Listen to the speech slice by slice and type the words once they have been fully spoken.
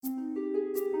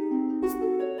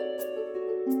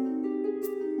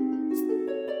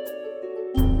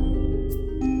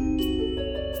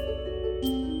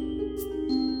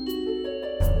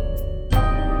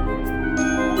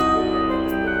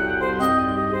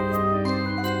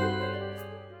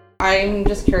I'm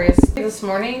just curious. This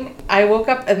morning, I woke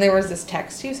up and there was this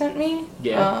text you sent me.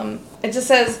 Yeah. It just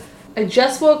says, I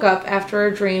just woke up after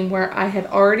a dream where I had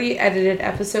already edited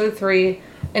episode 3,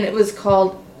 and it was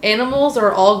called Animals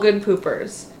Are All Good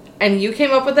Poopers. And you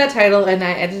came up with that title, and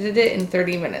I edited it in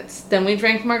 30 minutes. Then we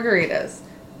drank margaritas.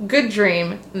 Good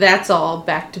dream. That's all.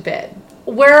 Back to bed.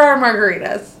 Where are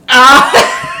margaritas?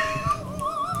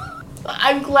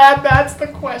 I'm glad that's the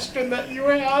question that you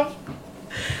have.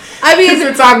 I mean,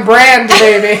 it's on brand,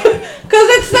 baby. Because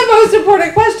it's the most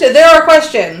important question. There are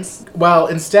questions. Well,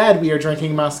 instead, we are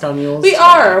drinking Moscow Mules. We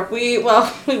are. We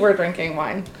were drinking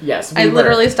wine. Yes, I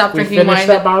literally stopped drinking wine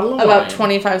that bottle of about wine.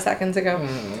 25 seconds ago.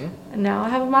 Mm-hmm. And now I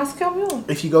have a Moscow Mule.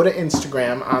 If you go to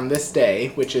Instagram on this day,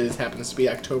 which happens to be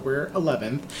October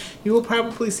 11th, you will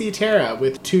probably see Tara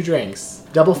with 2 drinks.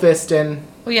 Double fisting.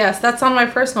 Well, yes, that's on my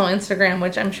personal Instagram,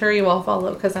 which I'm sure you all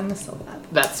follow because I'm a celeb.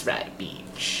 That's right,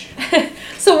 beach.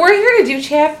 So we're here to do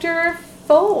chapter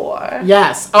 4.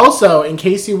 Yes. Also, in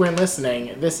case you weren't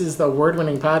listening, this is the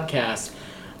award-winning podcast.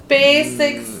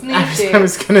 Basic Sneak I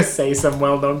was going to say some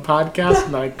well-known podcast,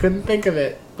 and I couldn't think of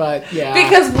it. But, yeah.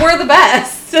 Because we're the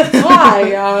best. That's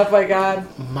why. Oh, my God.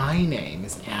 My name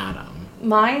is Adam.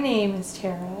 My name is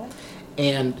Tara.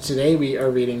 And today we are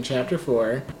reading chapter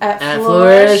 4. At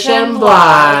Flourish and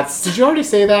Blots. Did you already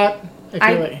say that?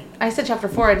 I said chapter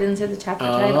 4. I didn't say the chapter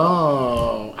title.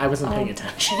 Oh, I wasn't paying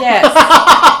attention. Yes.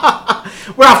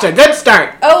 We're off to a good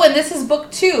start. Oh, and this is book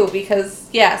 2 because,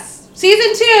 yes.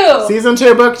 Season 2. Season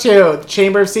 2, book 2. The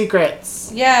Chamber of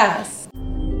Secrets. Yes.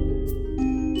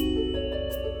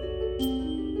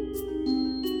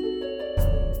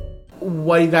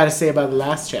 What do you got to say about the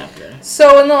last chapter?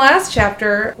 So in the last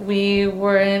chapter, we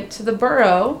went to the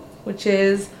Burrow, which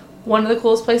is one of the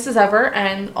coolest places ever,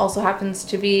 and also happens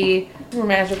to be super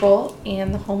magical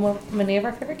and the home of many of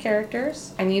our favorite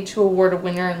characters. I need to award a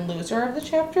winner and loser of the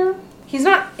chapter. He's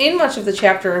not in much of the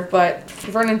chapter, but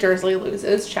Vernon Dursley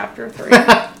loses chapter 3.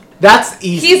 That's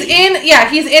easy. He's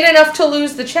in enough to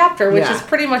lose the chapter, which is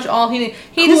pretty much all he needs.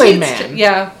 He just needs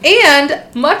man.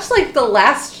 And much like the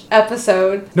last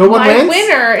episode, no one wins?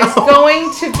 winner is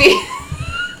going to be...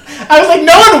 I was like,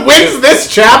 no one wins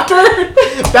this chapter?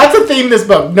 That's a theme in this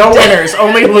book. No winners,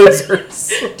 only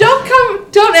losers.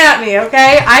 Don't at me,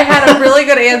 okay? I had a really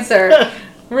good answer.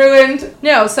 Ruined.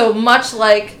 No, so much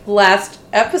like last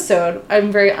episode,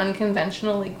 I'm very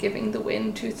unconventionally giving the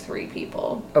win to 3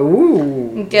 people.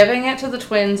 Ooh. I'm giving it to the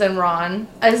twins and Ron.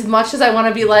 As much as I want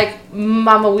to be like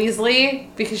Mama Weasley,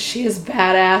 because she is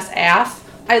badass AF,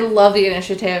 I love the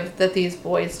initiative that these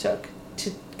boys took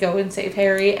to go and save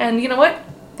Harry. And you know what?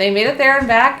 They made it there and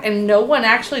back, and no one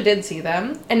actually did see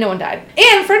them, and no one died.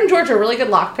 And Fred and George are really good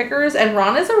lockpickers, and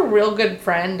Ron is a real good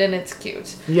friend, and it's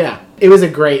cute. Yeah, it was a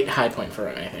great high point for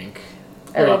Ron, I think.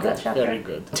 I love that chapter. Very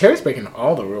good. Tara's breaking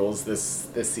all the rules this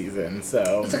season,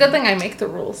 so... It's a good thing I make the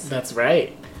rules. That's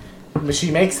right. But she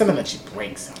makes them and then she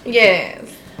breaks them.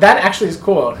 Yes. That actually is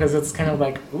cool, because it's kind of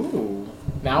like, ooh,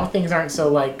 now things aren't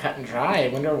so, like, cut and dry. I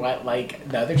wonder what, like,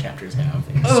 the other chapters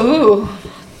have. Ooh.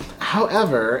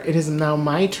 However, it is now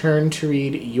my turn to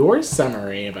read your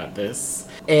summary about this.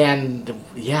 And,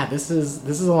 yeah, this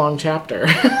is a long chapter.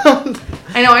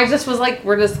 I know, I just was like,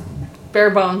 we're just bare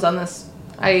bones on this.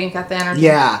 I ain't got the energy.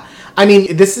 Yeah. I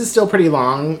mean, this is still pretty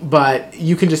long, but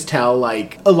you can just tell,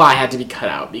 like, a lot had to be cut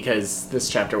out because this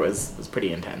chapter was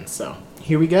pretty intense. So,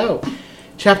 here we go.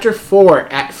 Chapter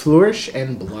 4, At Flourish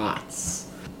and Blots.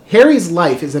 Harry's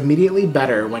life is immediately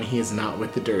better when he is not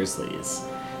with the Dursleys.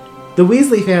 The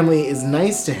Weasley family is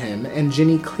nice to him, and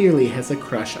Ginny clearly has a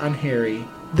crush on Harry.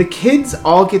 The kids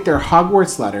all get their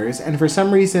Hogwarts letters, and for some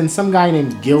reason, some guy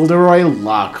named Gilderoy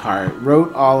Lockhart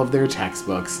wrote all of their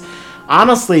textbooks.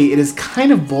 Honestly, it is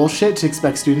kind of bullshit to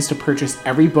expect students to purchase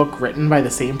every book written by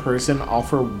the same person all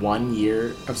for 1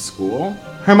 year of school.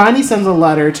 Hermione sends a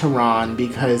letter to Ron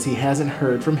because he hasn't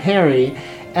heard from Harry,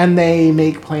 and they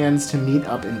make plans to meet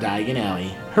up in Diagon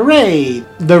Alley. Hooray!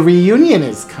 The reunion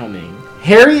is coming.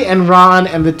 Harry and Ron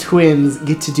and the twins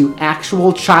get to do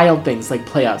actual child things like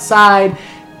play outside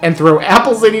and throw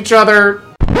apples at each other,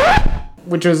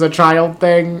 which is a child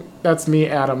thing. That's me,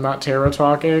 Adam, not Tara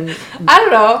talking. I don't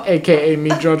know. AKA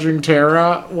me judging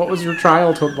Tara. What was your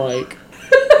childhood like?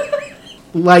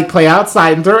 Like play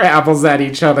outside and throw apples at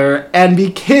each other and be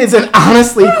kids, and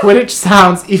honestly, Quidditch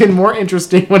sounds even more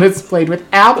interesting when it's played with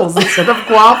apples instead of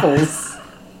quaffles.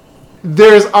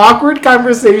 There's awkward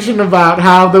conversation about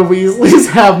how the Weasleys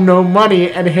have no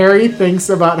money, and Harry thinks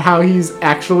about how he's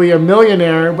actually a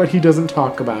millionaire, but he doesn't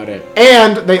talk about it.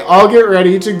 And they all get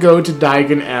ready to go to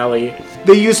Diagon Alley.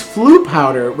 They use Floo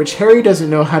powder, which Harry doesn't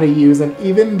know how to use, and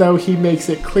even though he makes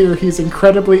it clear he's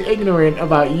incredibly ignorant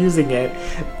about using it,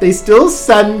 they still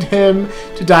send him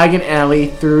to Diagon Alley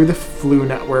through the Floo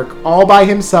network all by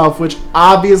himself, which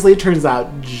obviously turns out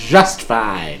just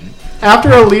fine.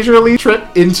 After a leisurely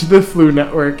trip into the Floo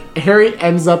network, Harry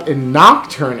ends up in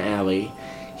Nocturne Alley.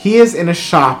 He is in a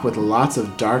shop with lots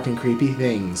of dark and creepy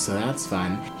things, so that's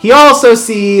fun. He also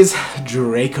sees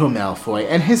Draco Malfoy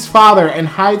and his father and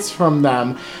hides from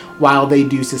them while they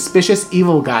do suspicious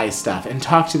evil guy stuff and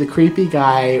talk to the creepy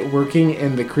guy working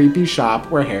in the creepy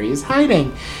shop where Harry is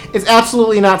hiding. It's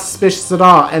absolutely not suspicious at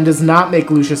all and does not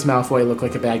make Lucius Malfoy look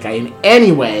like a bad guy in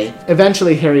any way.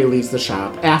 Eventually, Harry leaves the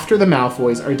shop after the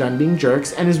Malfoys are done being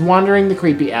jerks and is wandering the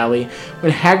creepy alley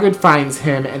when Hagrid finds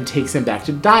him and takes him back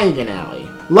to Diagon Alley.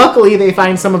 Luckily, they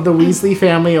find some of the Weasley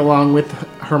family along with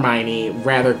Hermione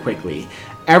rather quickly.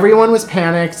 Everyone was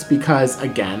panicked because,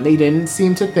 again, they didn't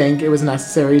seem to think it was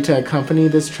necessary to accompany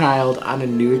this child on a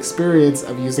new experience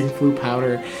of using Floo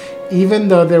powder, even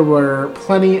though there were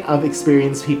plenty of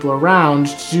experienced people around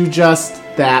to do just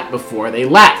that before they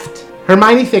left.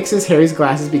 Hermione fixes Harry's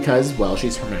glasses because, well,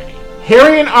 she's Hermione.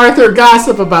 Harry and Arthur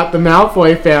gossip about the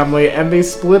Malfoy family, and they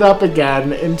split up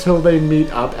again until they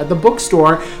meet up at the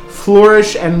bookstore,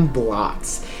 Flourish and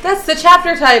Blots. That's the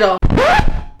chapter title.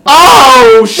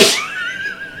 Oh,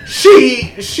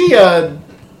 She a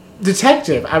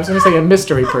detective. I was going to say a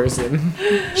mystery person.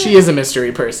 She is a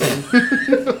mystery person.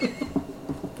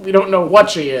 We don't know what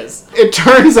she is. It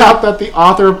turns out that the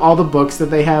author of all the books that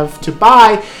they have to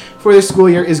buy for the school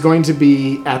year is going to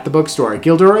be at the bookstore.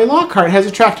 Gilderoy Lockhart has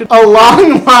attracted a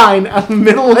long line of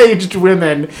middle-aged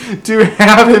women to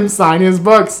have him sign his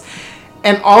books.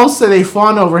 And also they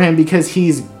fawn over him because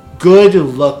he's good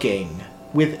looking.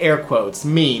 With air quotes.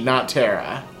 Me, not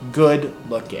Tara. Good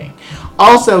looking.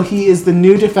 Also, he is the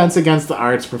new Defense Against the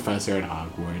Arts professor at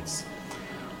Hogwarts.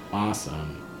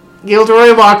 Awesome.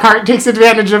 Gilderoy Lockhart takes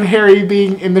advantage of Harry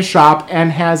being in the shop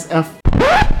and has a...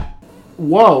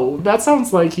 Whoa, that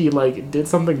sounds like he, did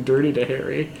something dirty to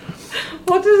Harry.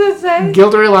 What does it say?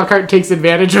 Gilderoy Lockhart takes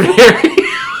advantage of Harry.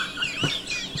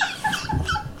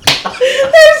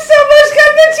 There's so much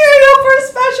good material for a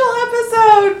special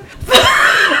episode!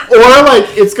 Or,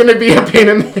 it's gonna be a pain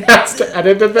in the ass to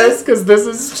edit this, because this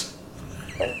is...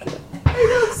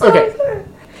 Okay.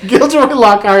 Gilderoy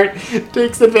Lockhart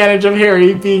takes advantage of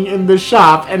Harry being in the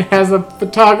shop and has a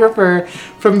photographer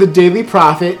from the Daily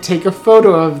Prophet take a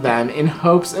photo of them in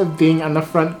hopes of being on the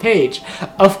front page.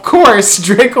 Of course,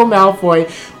 Draco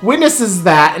Malfoy witnesses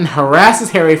that and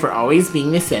harasses Harry for always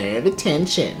being the center of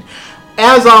attention.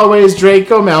 As always,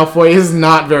 Draco Malfoy is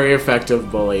not very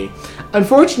effective bully.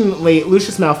 Unfortunately,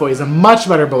 Lucius Malfoy is a much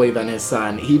better bully than his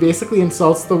son. He basically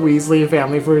insults the Weasley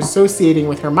family for associating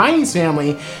with Hermione's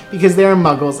family because they are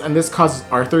muggles, and this causes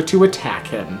Arthur to attack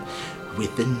him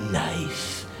with a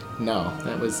knife. No,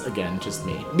 that was, again, just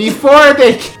me. Before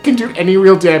they can do any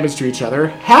real damage to each other,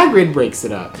 Hagrid breaks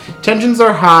it up. Tensions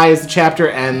are high as the chapter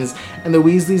ends, and the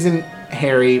Weasleys and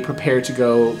Harry prepare to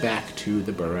go back to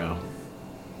the Burrow.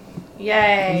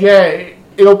 Yay. Yay.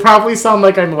 It'll probably sound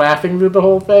like I'm laughing through the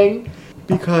whole thing,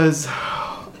 because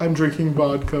I'm drinking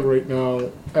vodka right now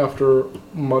after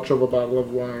much of a bottle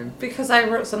of wine. Because I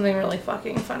wrote something really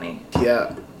fucking funny.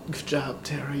 Yeah. Good job,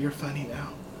 Tara. You're funny now.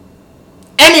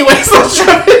 Anyways,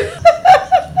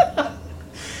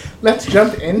 let's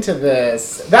jump into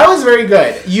this. That was very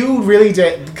good. You really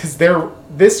did, because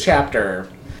this chapter...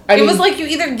 It was like you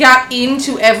either got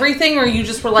into everything or you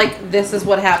just were like, this is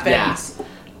what happens. Yeah.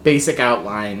 Basic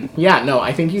outline. Yeah, no,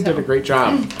 I think you did a great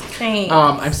job. Thanks.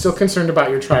 I'm still concerned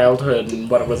about your childhood and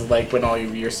what it was like when all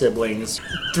of your siblings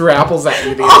threw apples at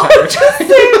you the entire time.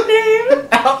 Same name.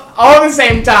 All at the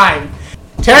same time.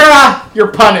 Tara,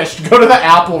 you're punished. Go to the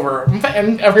apple room.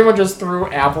 And everyone just threw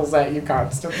apples at you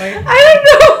constantly. I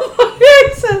don't know why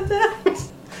I said that.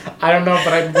 I don't know,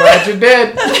 but I'm glad you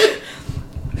did.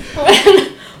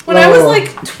 When I was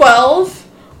like 12...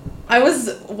 I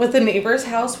was with a neighbor's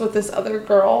house with this other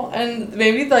girl, and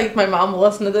maybe, my mom will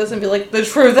listen to this and be like, the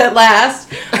truth at last.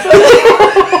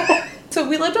 So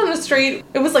we lived on a street,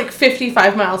 it was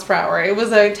 55 miles per hour. It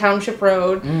was a township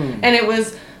road, and it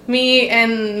was me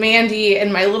and Mandy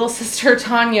and my little sister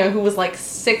Tanya, who was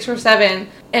 6 or 7,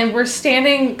 and we're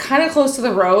standing kind of close to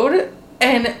the road,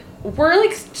 and we're,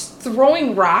 just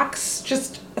throwing rocks,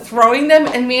 just throwing them,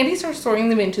 and Mandy starts throwing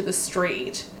them into the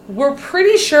street. We're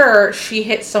pretty sure she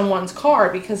hit someone's car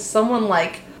because someone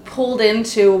pulled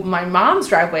into my mom's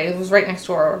driveway. It was right next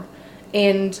door.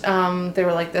 And they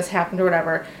were like, this happened or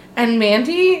whatever. And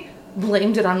Mandy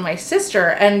blamed it on my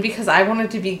sister. And because I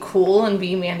wanted to be cool and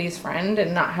be Mandy's friend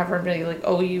and not have her be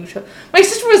oh, you... My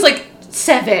sister was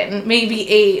 7, maybe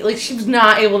 8. Like, she was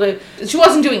not able to... She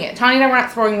wasn't doing it. Tanya and I were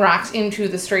not throwing rocks into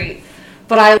the street.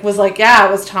 But I was like, yeah,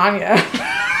 it was Tanya.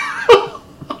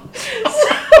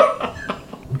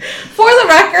 For the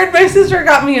record, my sister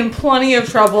got me in plenty of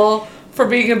trouble for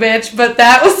being a bitch, but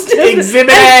that was just...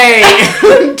 Exhibit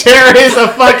A! Tara is a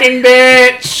fucking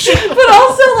bitch! But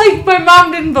also, like, my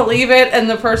mom didn't believe it, and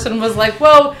the person was like,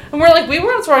 well... And we're like, we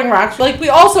weren't throwing rocks. Like, we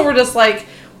also were just like,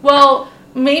 well,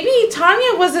 maybe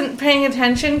Tanya wasn't paying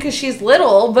attention because she's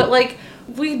little, but, like,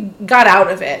 we got out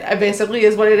of it, basically,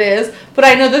 is what it is. But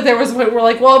I know that there was... We're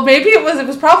like, well, maybe it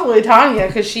was probably Tanya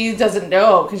because she doesn't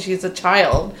know because she's a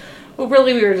child. Well,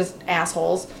 really, we were just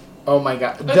assholes. Oh my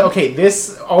god. Okay,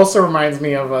 this also reminds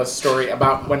me of a story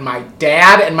about when my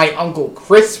dad and my uncle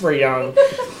Chris were young,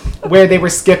 where they were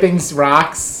skipping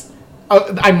rocks.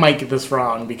 I might get this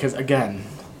wrong because, again,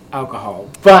 alcohol.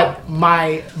 But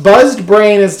my buzzed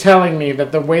brain is telling me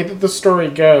that the way that the story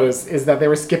goes is that they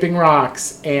were skipping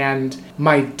rocks and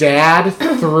my dad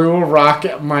threw a rock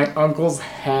at my uncle's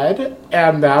head,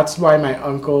 and that's why my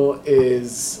uncle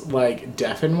is, like,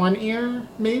 deaf in one ear,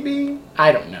 maybe?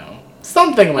 I don't know.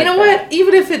 Something like that. You know what?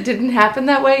 Even if it didn't happen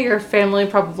that way, your family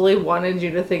probably wanted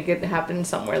you to think it happened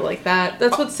somewhere like that.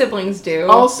 That's what siblings do.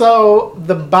 Also,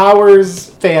 the Bowers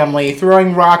family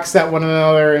throwing rocks at one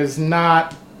another is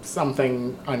not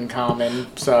something uncommon,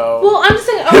 so... Well, I'm just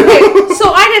saying, okay,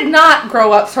 so I did not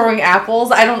grow up throwing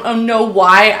apples. I don't know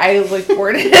why I, like,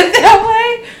 worded it that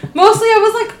way. Mostly I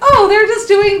was like, oh, they're just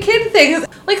doing kid things,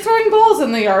 like throwing balls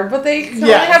in the yard, but they can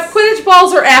only have Quidditch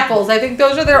balls or apples. I think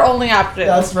those are their only options.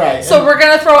 That's right. So we're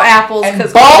going to throw apples. And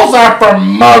balls are for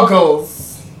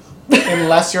muggles!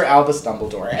 Unless you're Albus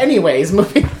Dumbledore. Anyways,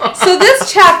 moving on. So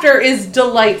this chapter is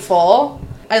delightful.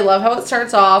 I love how it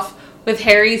starts off with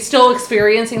Harry still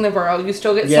experiencing the Burrow. You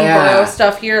still get some Burrow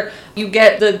stuff here. You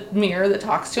get the mirror that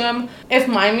talks to him. If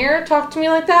my mirror talked to me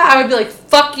like that, I would be like,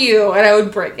 fuck you, and I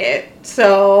would break it.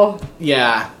 So...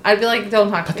 Yeah. I'd be like,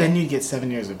 don't talk to me. But then you get 7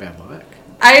 years of bad luck.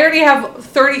 I already have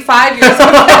 35 years of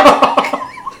bad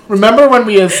luck. Remember when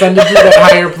we ascended to that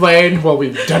higher plane? Well,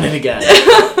 we've done it again.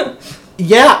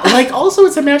 Yeah, like, also,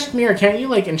 it's a magic mirror. Can't you,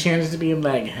 like, enchant it to be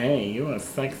like, hey, you a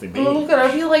sexy bitch? Oh, look at her.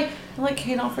 I'd be like,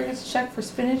 hey, don't forget to check for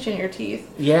spinach in your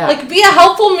teeth. Yeah. Like, be a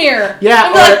helpful mirror. Yeah.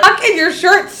 I'd be like, tuck in your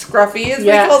shirt, Scruffy, is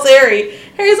what he calls Harry.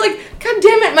 Harry's like, God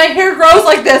damn it, my hair grows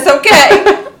like this,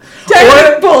 okay.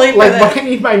 Or, like, what I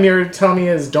need my mirror to tell me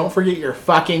is, don't forget your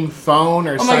fucking phone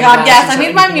or something. Oh my god, yes, I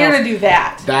need my mirror to do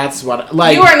that. That's what,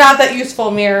 like... You are not that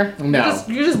useful, mirror. No.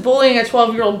 You're just bullying a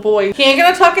 12-year-old boy. He ain't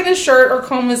gonna tuck in his shirt or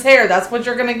comb his hair. That's what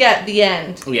you're gonna get, the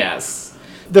end. Yes.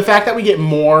 The fact that we get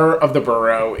more of the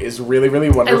Burrow is really, really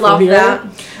wonderful. I love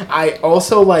that. I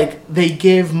also like they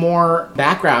give more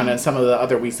background on some of the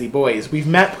other Weasley boys. We've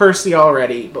met Percy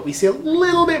already, but we see a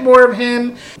little bit more of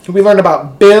him. We learn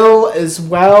about Bill as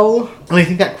well. And I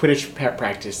think that Quidditch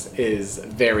practice is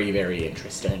very, very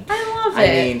interesting. I love it. I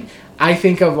mean, I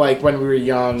think of like when we were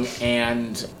young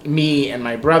and me and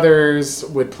my brothers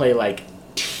would play like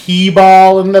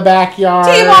T-ball in the backyard.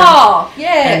 T-ball!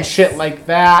 Yes! And shit like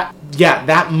that. Yeah,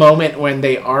 that moment when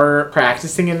they are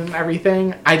practicing it and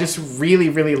everything, I just really,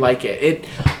 really like it. It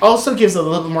also gives a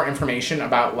little bit more information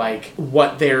about, like,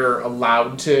 what they're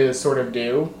allowed to sort of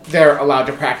do. They're allowed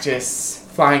to practice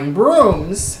flying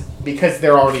brooms because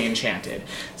they're already enchanted.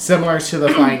 Similar to the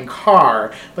flying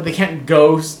car, but they can't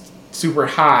go super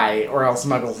high or else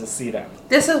muggles will see them.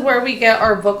 This is where we get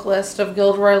our book list of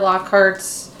Gilderoy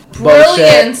Lockhart's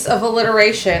brilliance of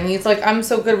alliteration. He's like, I'm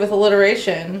so good with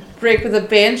alliteration. Break with a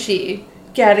banshee.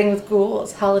 Gadding with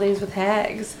ghouls. Holidays with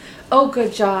hags. Oh,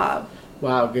 good job.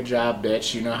 Wow, good job,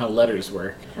 bitch. You know how letters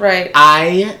work. Right.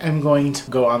 I am going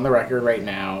to go on the record right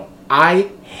now.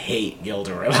 I hate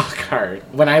Gilderoy Lockhart.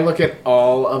 When I look at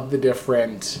all of the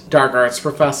different dark arts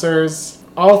professors,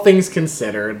 all things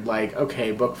considered, like,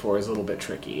 okay, book 4 is a little bit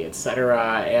tricky,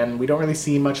 etc., and we don't really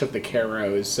see much of the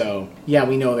Carrows, so, yeah,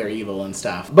 we know they're evil and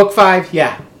stuff. Book 5,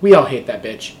 yeah, we all hate that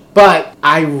bitch. But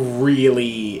I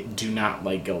really do not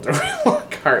like Gilderoy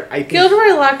Lockhart.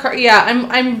 Gilderoy Lockhart, yeah,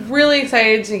 I'm really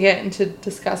excited to get into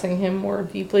discussing him more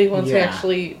deeply once we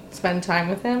actually spend time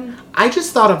with him. I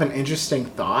just thought of an interesting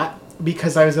thought,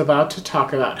 because I was about to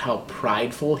talk about how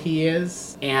prideful he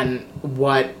is and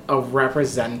what a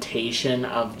representation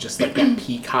of just like that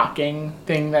peacocking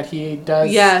thing that he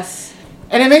does. Yes.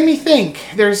 And it made me think,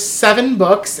 there's 7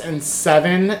 books and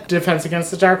 7 Defense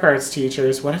Against the Dark Arts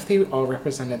teachers. What if they all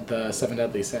represented the 7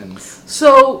 deadly sins?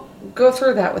 So, go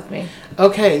through that with me.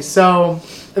 Okay, so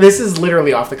this is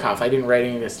literally off the cuff. I didn't write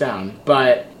any of this down.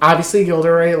 But obviously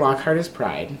Gilderoy Lockhart is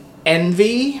pride.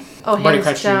 Envy Oh, Barty hands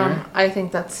Crouch down. Jr.? I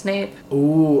think that's Snape.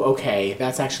 Ooh, okay.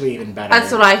 That's actually even better.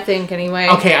 That's what I think, anyway.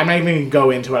 Okay, I'm not even going to go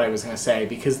into what I was going to say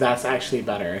because that's actually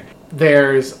better.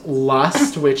 There's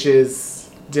Lust, which is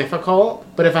difficult,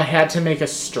 but if I had to make a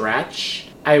stretch,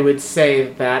 I would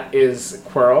say that is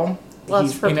Quirrell.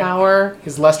 Lust for power.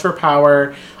 His lust for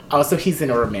power. Also, he's in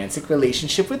a romantic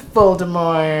relationship with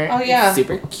Voldemort. Oh, yeah. It's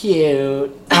super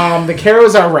cute. The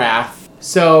Carrows are wrath.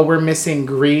 So we're missing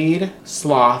greed,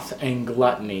 sloth, and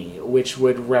gluttony, which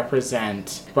would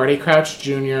represent Barty Crouch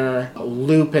Jr.,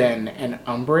 Lupin, and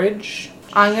Umbridge.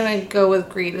 I'm going to go with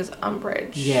greed as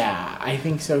Umbridge. Yeah, I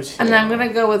think so too. And I'm going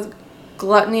to go with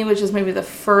gluttony, which is maybe the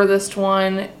furthest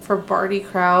one for Barty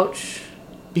Crouch.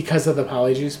 Because of the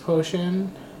Polyjuice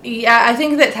Potion? Yeah, I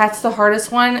think that's the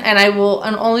hardest one, and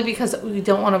only because we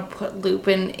don't want to put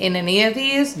Lupin in any of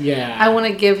these. Yeah. I want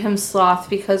to give him sloth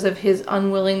because of his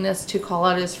unwillingness to call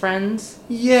out his friends.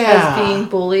 Yeah. As being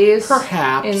bullies.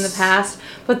 Perhaps. In the past.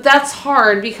 But that's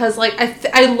hard because, like,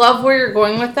 I love where you're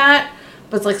going with that,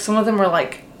 but, like, some of them are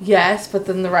like, yes, but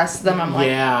then the rest of them I'm like...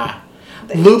 Yeah.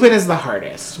 Lupin is the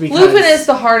hardest. Lupin is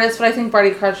the hardest, but I think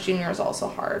Barty Crouch Jr. is also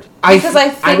hard. Because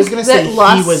I was going to say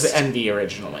Lust, he was Envy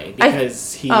originally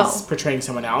because he's portraying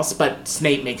someone else, but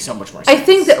Snape makes so much more sense. I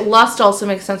think that Lust also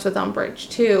makes sense with Umbridge,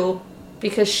 too,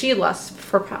 because she lusts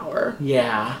for power.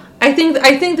 Yeah. I think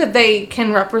that they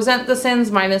can represent the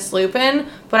sins minus Lupin,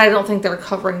 but I don't think they're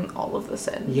covering all of the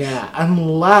sins. Yeah,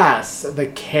 unless the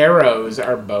Carrows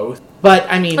are both. But,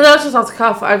 I mean... Well, that's just off the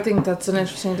cuff. I think that's an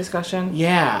interesting discussion.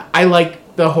 Yeah, I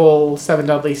like the whole Seven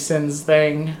Deadly Sins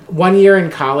thing. One year in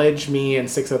college, me and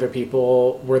 6 other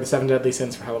people were the 7 Deadly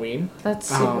Sins for Halloween. That's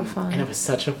super fun. And it was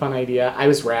such a fun idea. I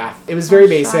was Wrath. It was very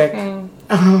basic.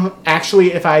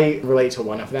 Actually, if I relate to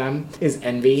one of them, is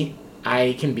Envy.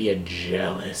 I can be a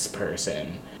jealous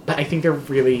person. But I think they're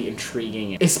really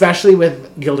intriguing. Especially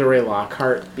with Gilderoy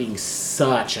Lockhart being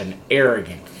such an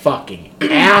arrogant fucking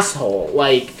asshole.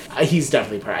 Like, he's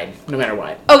definitely Pride, no matter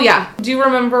what. Oh, yeah. Do you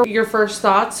remember your first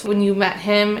thoughts when you met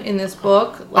him in this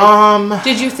book? Like,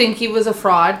 did you think he was a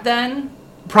fraud then?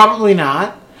 Probably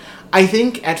not. I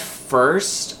think at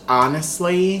first,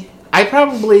 honestly, I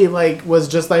probably, like, was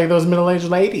just like those middle-aged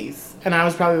ladies. And I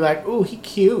was probably like, ooh, he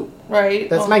cute. Right.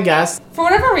 That's my guess. For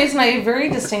whatever reason, I have very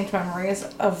distinct memories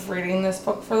of reading this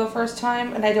book for the first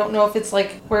time. And I don't know if it's,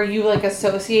 like, where you, like,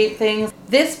 associate things.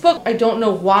 This book, I don't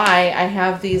know why I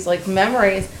have these, like,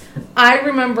 memories. I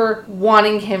remember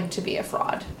wanting him to be a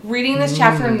fraud. Reading this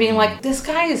chapter and being like, this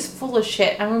guy is full of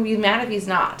shit. I'm going to be mad if he's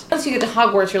not. Once you get to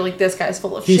Hogwarts, you're like, this guy's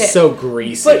full of shit. He's so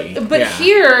greasy. But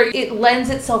here, it lends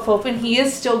itself open. He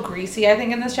is still greasy, I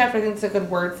think, in this chapter. I think it's a good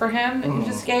word for him that you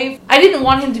just gave. I didn't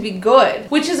want him to be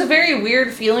good, which is a very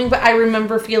weird feeling, but I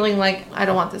remember feeling like, I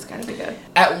don't want this guy to be good.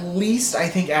 At least, I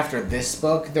think after this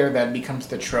book, there then becomes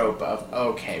the trope of,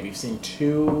 okay, we've seen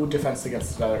 2 Defense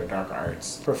Against the Dark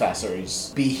Arts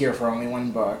professors be here for only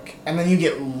 1 book. And then you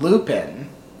get Lupin,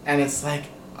 and it's like,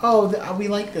 oh, we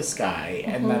like this guy.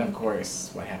 And then, of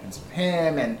course, what happens with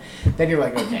him? And then you're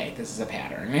like, okay, this is a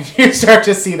pattern. And you start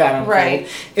to see that unfold. Right.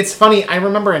 It's funny, I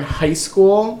remember in high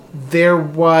school, there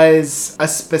was a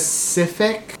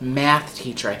specific math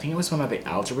teacher. I think it was one of the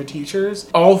algebra teachers.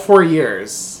 All 4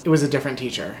 years, it was a different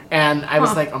teacher. And I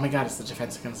was like, oh my god, it's the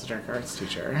Defense Against the Dark Arts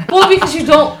teacher. Well, because you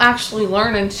don't actually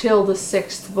learn until the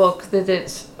 6th book that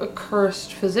it's a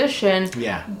cursed physician.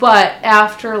 Yeah. But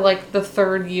after, like, the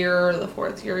 3rd year or the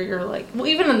 4th year, you're like, well,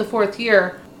 even in the 4th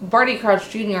year, Barty Crouch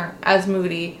Jr., as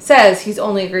Moody, says he's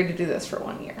only agreed to do this for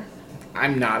 1 year.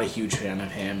 I'm not a huge fan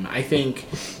of him. I think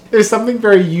there's something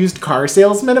very used car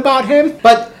salesman about him.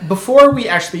 But before we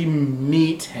actually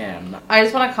meet him... I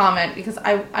just want to comment because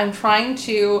I'm trying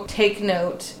to take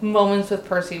note moments with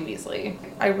Percy Weasley.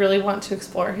 I really want to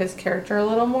explore his character a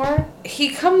little more. He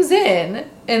comes in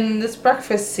this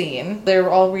breakfast scene. They're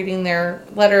all reading their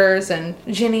letters and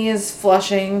Ginny is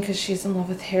flushing because she's in love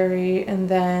with Harry. And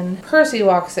then Percy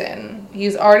walks in.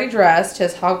 He's already dressed,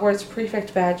 his Hogwarts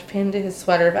prefect badge pinned to his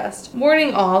sweater vest.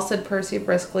 "Morning all," said Percy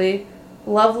briskly.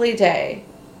 "Lovely day."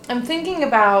 I'm thinking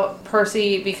about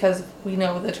Percy because we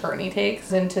know the turn he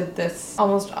takes into this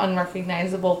almost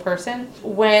unrecognizable person.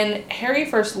 When Harry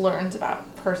first learns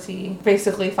about Percy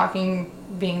basically fucking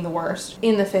being the worst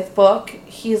in the 5th book,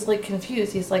 he's like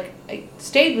confused. He's like, I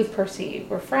stayed with Percy,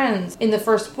 we're friends. In the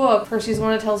 1st book, Percy's the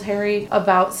one who tells Harry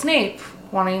about Snape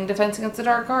wanting Defense Against the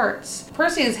Dark Arts.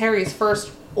 Percy is Harry's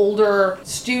first older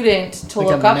student to like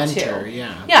look up mentor, to.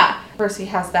 Yeah. Percy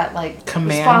has that like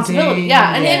commanding responsibility.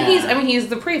 And he's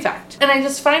the prefect. And I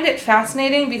just find it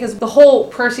fascinating because the whole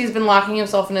Percy's been locking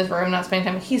himself in his room, not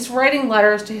spending time. He's writing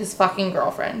letters to his fucking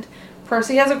girlfriend.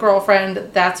 Percy has a girlfriend.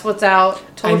 That's what's out.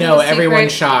 I know,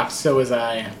 everyone's shocked. So was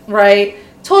I. Right.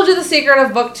 Told you the secret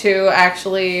of book 2.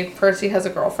 Actually, Percy has a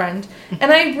girlfriend.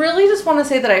 And I really just want to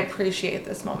say that I appreciate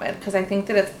this moment because I think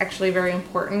that it's actually very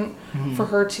important for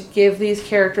her to give these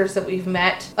characters that we've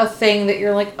met a thing that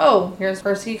you're like, oh, here's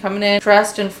Percy coming in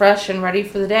dressed and fresh and ready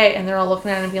for the day. And they're all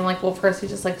looking at him and being like, well, Percy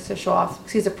just likes to show off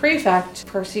because he's a prefect.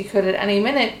 Percy could at any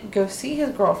minute go see his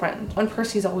girlfriend. And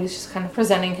Percy's always just kind of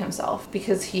presenting himself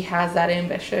because he has that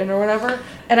ambition or whatever.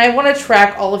 And I want to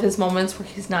track all of his moments where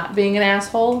he's not being an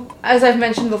asshole. As I've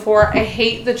mentioned before, I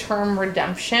hate the term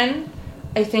redemption.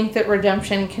 I think that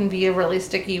redemption can be a really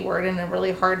sticky word and a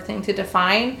really hard thing to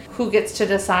define. Who gets to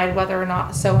decide whether or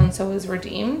not so-and-so is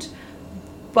redeemed?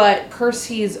 But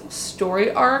Percy's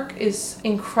story arc is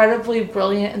incredibly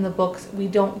brilliant in the books. We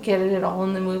don't get it at all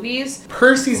in the movies.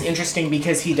 Percy's interesting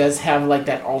because he does have like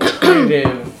that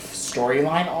alternative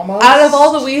storyline almost. Out of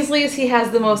all the Weasleys, he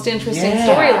has the most interesting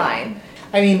storyline.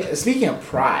 I mean, speaking of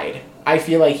pride, I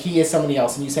feel like he is somebody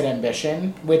else, and you said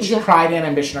ambition, which pride and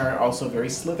ambition are also very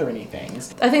Slytherin-y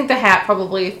things. I think the Hat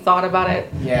probably thought about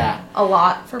it a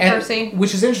lot for Percy.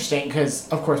 Which is interesting, because,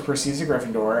 of course, Percy is a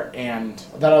Gryffindor, and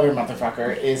that other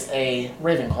motherfucker is a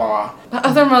Ravenclaw. The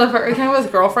other motherfucker? Are you talking about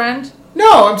his girlfriend?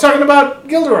 No, I'm talking about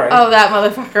Gilderoy. Oh, that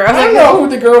motherfucker. I don't know who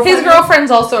the girlfriend is. His girlfriend's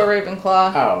also a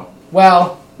Ravenclaw. Oh,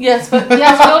 well... Yes, but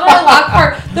yes, Gilderoy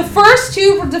Lockhart. The first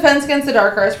 2 Defense Against the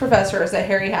Dark Arts professors that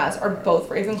Harry has are both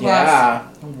Ravenclaws. Yeah.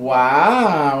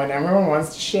 Wow. And everyone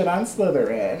wants to shit on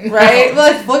Slytherin. Right?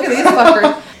 Like, look at these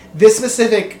fuckers. This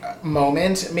specific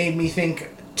moment made me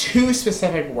think 2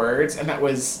 specific words, and that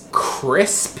was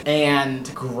crisp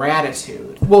and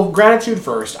gratitude. Well, gratitude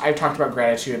first. I've talked about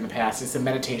gratitude in the past. It's a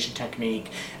meditation technique.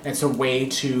 It's a way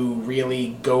to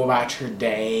really go about your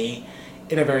day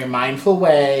in a very mindful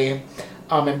way.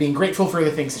 And being grateful for the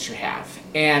things that you have.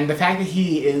 And the fact that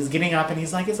he is getting up and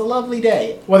he's like, it's a lovely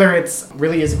day. Whether it's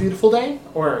really is a beautiful day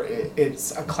or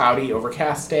it's a cloudy,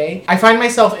 overcast day. I find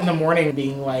myself in the morning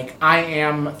being like, I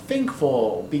am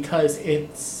thankful because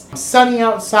it's sunny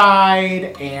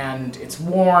outside and it's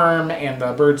warm and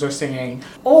the birds are singing.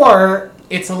 Or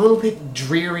it's a little bit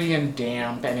dreary and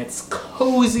damp and it's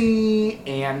cozy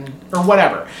or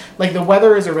whatever. Like, the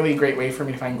weather is a really great way for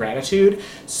me to find gratitude.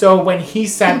 So when he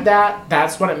said that,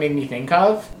 that's what it made me think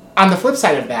of. On the flip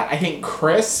side of that, I think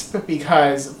crisp,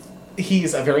 because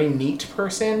he's a very neat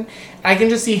person. I can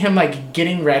just see him, like,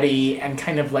 getting ready and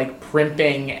kind of, like,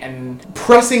 primping and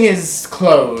pressing his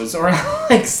clothes. Or,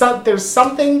 like, there's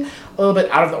something a little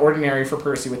bit out of the ordinary for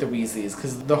Percy with the Weasleys,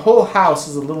 because the whole house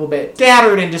is a little bit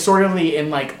scattered and disorderly in,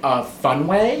 like, a fun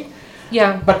way.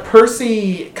 Yeah. But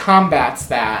Percy combats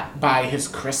that by his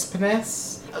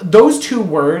crispness. Those 2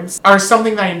 words are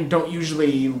something that I don't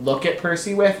usually look at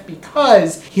Percy with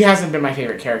because he hasn't been my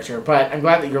favorite character, but I'm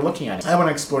glad that you're looking at it. I want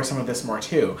to explore some of this more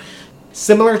too.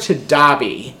 Similar to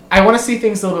Dobby, I want to see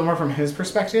things a little bit more from his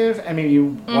perspective and maybe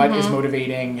what is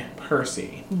motivating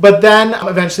Percy. But then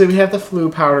eventually we have the Floo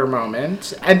powder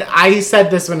moment. And I said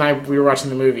this when we were watching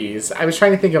the movies. I was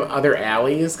trying to think of other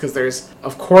alleys because there's,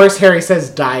 of course, Harry says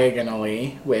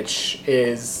diagonally, which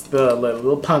is the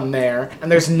little pun there.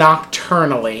 And there's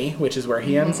nocturnally, which is where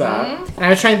he ends up. And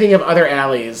I was trying to think of other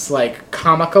alleys, like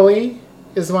comically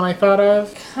is the one I thought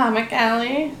of. Comic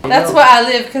Alley. That's where I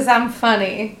live because I'm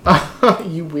funny.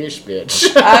 You wish,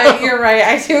 bitch. You're right.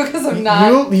 I do because I'm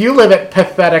not. You live it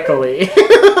pathetically.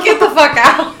 Get the fuck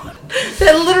out.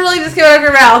 That literally just came out of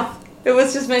your mouth. It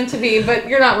was just meant to be, but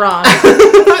you're not wrong.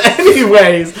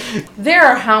 Anyways. There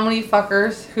are how many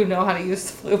fuckers who know how to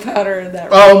use the Floo powder in that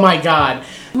room? Oh my god.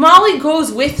 Molly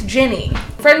goes with Ginny.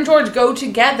 Fred and George go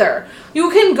together.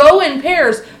 You can go in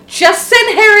pairs. Just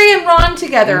send Harry and Ron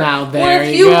together. Now there or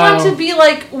if you want to be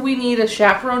like, we need a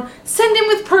chaperone, send him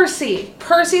with Percy.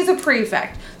 Percy's a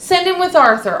prefect. Send him with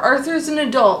Arthur. Arthur's an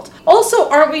adult. Also,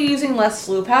 aren't we using less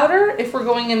Floo powder if we're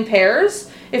going in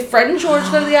pairs? If Fred and George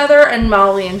go together, and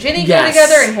Molly and Ginny go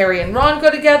together, and Harry and Ron go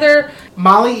together.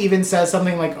 Molly even says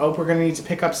something like, oh, we're going to need to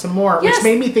pick up some more. Yes. Which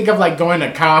made me think of like going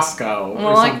to Costco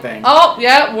or something. Oh,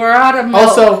 yeah, we're out of milk.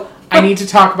 Also, I need to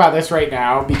talk about this right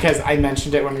now because I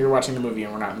mentioned it when we were watching the movie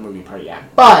and we're not in the movie part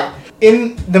yet. But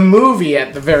in the movie,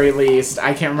 at the very least,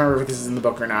 I can't remember if this is in the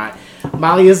book or not,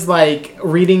 Molly is like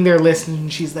reading their list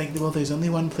and she's like, well, there's only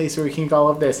one place where we can get all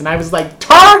of this. And I was like,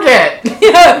 Target!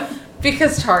 Yeah.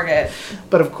 Because Target.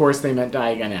 But of course they meant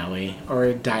diagonally,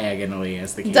 or diagonally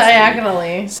as the case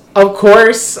Diagonally. Of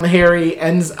course, Harry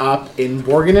ends up in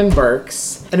Borgin and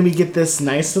Burke's, and we get this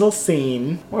nice little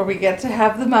scene. Where we get to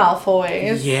have the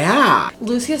Malfoys. Yeah.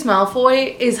 Lucius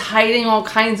Malfoy is hiding all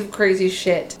kinds of crazy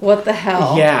shit. What the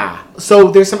hell? Yeah.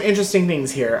 So there's some interesting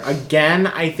things here. Again,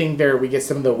 I think we get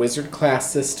some of the wizard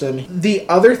class system. The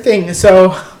other thing,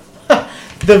 so...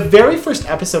 The very first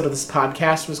episode of this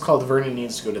podcast was called Vernon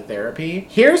Needs to Go to Therapy.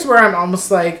 Here's where I'm almost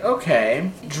like,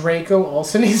 okay, Draco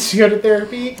also needs to go to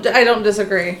therapy. I don't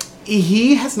disagree.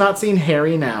 He has not seen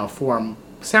Harry now for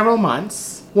several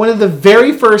months. One of the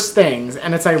very first things,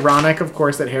 and it's ironic, of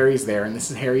course, that Harry's there, and this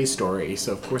is Harry's story,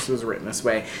 so of course it was written this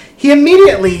way. He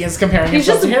immediately is comparing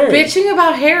himself to Harry. He's just bitching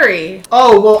about Harry.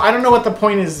 Oh, well, I don't know what the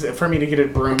point is for me to get a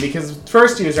broom, because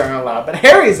first years aren't allowed, but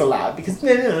Harry's allowed, because,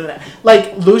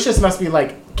 like, Lucius must be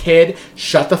like, kid,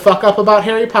 shut the fuck up about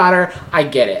Harry Potter, I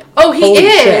get it. Oh, he Holy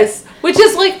is! shit. Which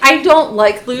is like, I don't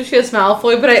like Lucius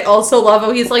Malfoy, but I also love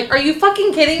how he's like, are you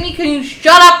fucking kidding me? Can you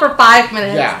shut up for 5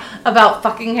 minutes about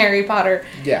fucking Harry Potter?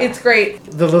 Yeah. It's great.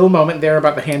 The little moment there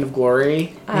about the Hand of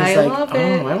Glory. I love it.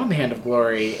 Oh, I want the Hand of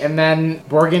Glory. And then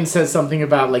Borgin says something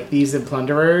about, like, thieves and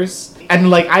plunderers. And,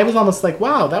 like, I was almost like,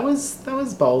 wow, that was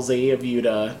ballsy of you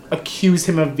to accuse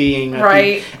him of being a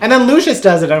right. thief. And then Lucius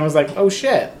does it, and I was like, oh,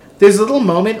 shit. There's a little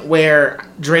moment where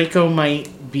Draco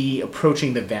might be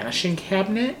approaching the Vanishing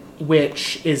Cabinet,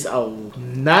 which is a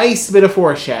nice bit of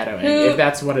foreshadowing, if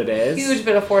that's what it is. Huge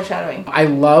bit of foreshadowing. I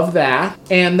love that.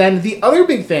 And then the other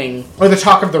big thing, or the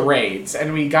talk of the raids,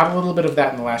 and we got a little bit of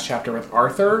that in the last chapter with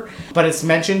Arthur, but it's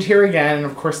mentioned here again, and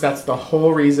of course that's the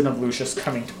whole reason of Lucius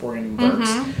coming to Borgin and Burke's.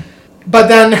 Mm-hmm. But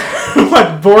then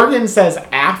what Borgin says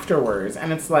afterwards,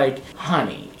 and it's like,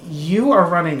 honey, you are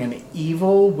running an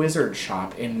evil wizard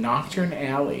shop in Nocturne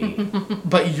Alley,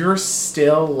 but you're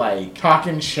still, like,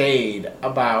 talking shade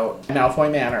about Malfoy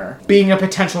Manor being a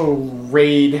potential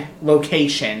raid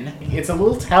location. It's a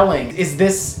little telling. Is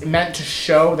this meant to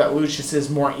show that Lucius is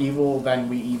more evil than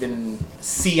we even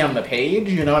see on the page?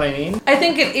 You know what I mean? I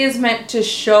think it is meant to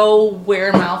show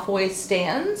where Malfoy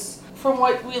stands. From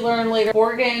what we learn later,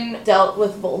 Borgin dealt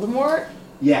with Voldemort.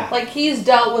 Yeah. Like, he's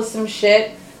dealt with some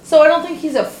shit. So I don't think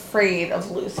he's afraid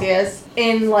of Lucius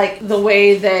in, like, the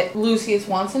way that Lucius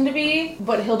wants him to be,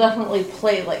 but he'll definitely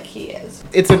play like he is.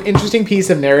 It's an interesting piece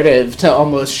of narrative to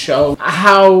almost show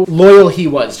how loyal he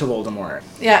was to Voldemort.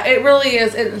 Yeah, it really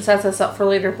is. It sets us up for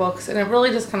later books, and it really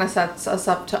just kind of sets us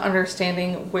up to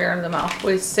understanding where the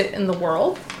Malfoys sit in the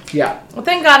world. Yeah. Well,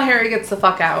 thank God Harry gets the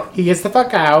fuck out. He gets the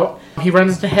fuck out. He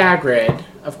runs into Hagrid,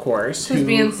 of course. Who's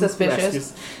being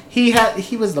suspicious. He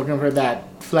was looking for that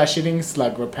flesh-eating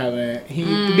slug repellent.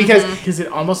 Because it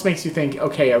almost makes you think,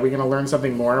 okay, are we going to learn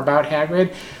something more about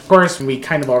Hagrid? Of course, we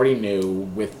kind of already knew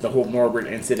with the whole Norbert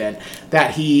incident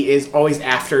that he is always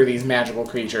after these magical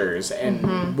creatures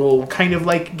and will kind of,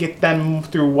 like, get them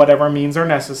through whatever means are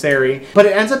necessary. But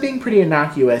it ends up being pretty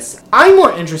innocuous. I'm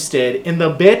more interested in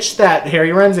the bitch that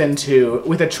Harry runs into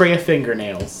with a tray of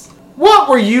fingernails. What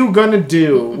were you gonna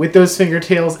do with those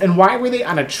fingertails, and why were they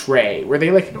on a tray? Were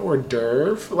they like an hors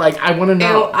d'oeuvre? Like, I want to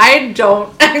know. Ew, I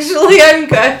don't. Actually, I'm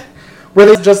good. Were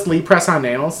they just Lee press-on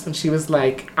nails? And she was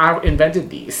like, I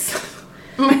invented these.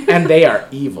 And they are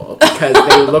evil because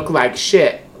they look like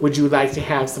shit. Would you like to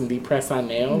have some Lee press-on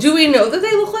nails? Do we know that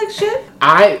they look like shit?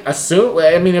 I assume,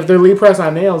 I mean, if they're Lee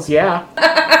press-on nails, yeah.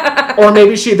 Or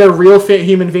maybe they're real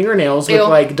human fingernails with,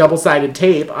 like, double-sided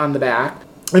tape on the back.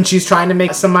 And she's trying to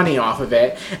make some money off of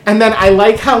it. And then I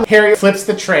like how Harry flips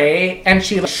the tray and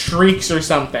she shrieks or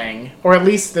something. Or at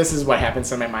least this is what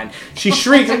happens in my mind. She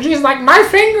shrieks and she's like, my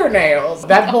fingernails!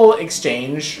 That whole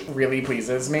exchange really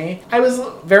pleases me. I was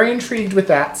very intrigued with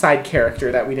that side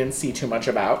character that we didn't see too much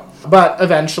about. But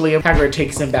eventually Hagrid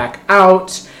takes him back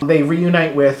out. They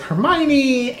reunite with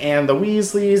Hermione and the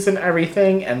Weasleys and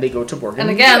everything. And they go to Borgin. And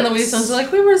again, the Weasleys are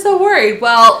like, we were so worried.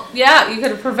 Well, yeah, you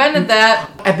could have prevented that.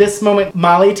 At this moment,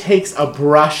 Molly takes a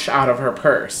brush out of her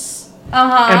purse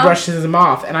and brushes him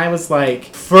off. And I was like,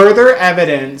 further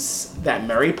evidence that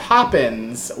Mary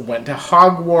Poppins went to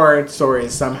Hogwarts or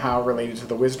is somehow related to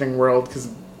the Wizarding World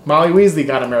because Molly Weasley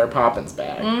got a Mary Poppins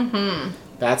bag. Mm-hmm.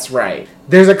 That's right.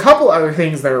 There's a couple other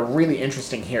things that are really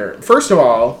interesting here. First of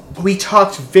all, we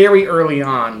talked very early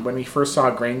on when we first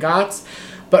saw Gringotts,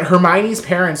 but Hermione's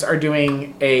parents are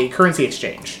doing a currency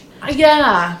exchange.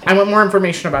 Yeah. I want more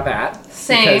information about that.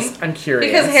 Same. Because I'm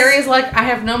curious. Because Harry's like, I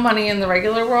have no money in the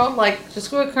regular world. Like, just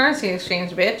go to currency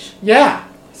exchange, bitch. Yeah.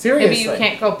 Seriously. Maybe you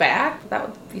can't go back? That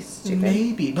would be stupid.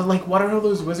 Maybe. But, like, what are all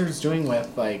those wizards doing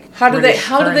with, like, How do British they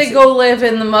currency? go live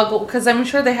in the Muggle? Because I'm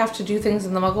sure they have to do things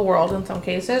in the Muggle world in some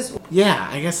cases. Yeah,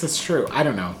 I guess that's true. I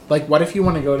don't know. Like, what if you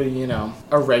want to go to, you know,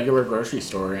 a regular grocery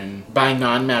store and buy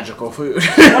non-magical food?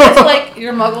 What if, like,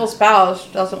 your Muggle spouse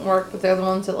doesn't work, but they're the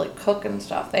ones that, like, cook and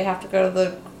stuff? They have to go to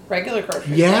the regular grocery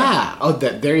store. Yeah. Oh,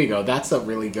 there you go. That's a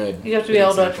really good You have to be able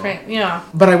example. to train. Yeah.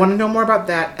 But I want to know more about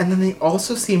that. And then they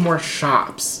also see more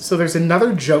shops. So there's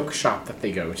another joke shop that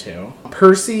they go to.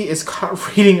 Percy is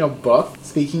caught reading a book.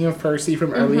 Speaking of Percy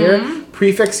from earlier,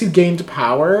 Prefects Who Gained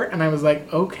Power. And I was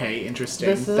like, okay, interesting.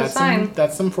 This is a sign.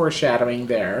 That's some foreshadowing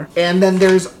there. And then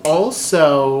there's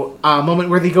also a moment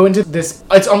where they go into this,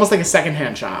 it's almost like a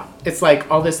secondhand shop. It's like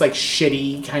all this like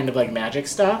shitty kind of like magic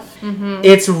stuff.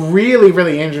 It's really,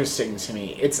 really interesting to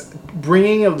me. It's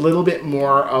bringing a little bit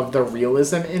more of the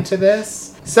realism into this.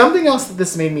 Something else that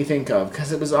this made me think of,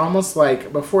 because it was almost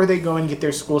like before they go and get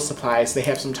their school supplies, they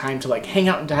have some time to like hang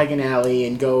out in Diagon Alley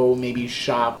and go maybe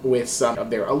shop with some of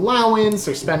their allowance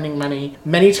or spending money.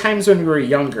 Many times when we were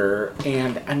younger,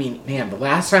 and I mean, man, the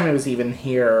last time I was even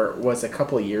here was a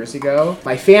couple years ago,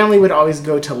 my family would always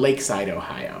go to Lakeside,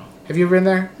 Ohio. Have you ever been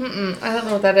there? I don't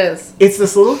know what that is. It's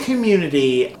this little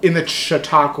community in the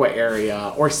Chautauqua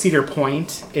area, or Cedar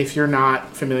Point. If you're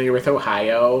not familiar with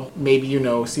Ohio, maybe you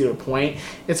know Cedar Point.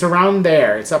 It's around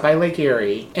there. It's up by Lake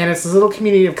Erie. And it's this little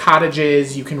community of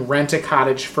cottages. You can rent a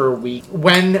cottage for a week.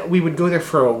 When we would go there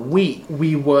for a week,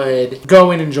 we would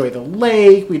go and enjoy the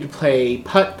lake. We'd play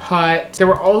putt-putt. There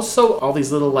were also all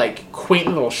these little, like, quaint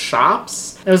little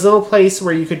shops. It was a little place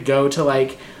where you could go to,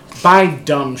 like, buy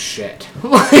dumb shit.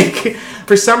 Like,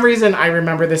 for some reason, I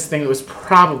remember this thing that was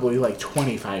probably like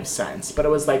 25 cents, but it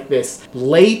was like this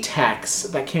latex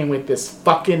that came with this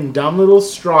fucking dumb little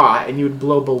straw, and you would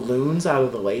blow balloons out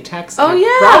of the latex. Oh, and it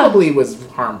yeah. probably was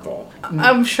harmful.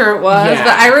 I'm sure it was, Yeah.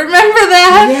 but I remember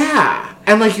that. Yeah.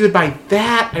 And like you would buy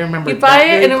that. I remember You that buy it,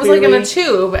 very and it was like in clearly. a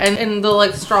tube, and in the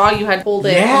like straw you had pulled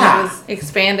it, Yeah. and it was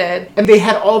expanded. And they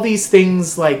had all these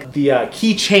things like the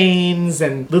keychains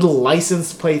and little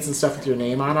license plates and stuff with your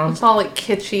name on them. It's all like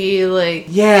kitschy, like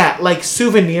Yeah, like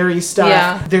souvenir-y stuff.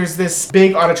 Yeah. There's this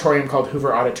big auditorium called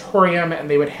Hoover Auditorium, and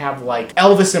they would have like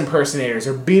Elvis impersonators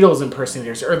or Beatles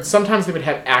impersonators, or sometimes they would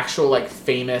have actual like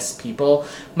famous people.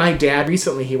 My dad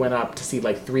recently, he went up to see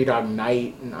like Three Dog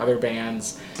Night and other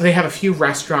bands. They have a few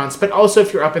restaurants, but also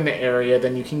if you're up in the area,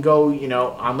 then you can go, you know,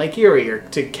 on Lake Erie or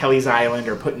to Kelly's Island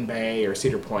or Put in Bay or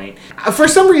Cedar Point. For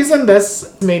some reason,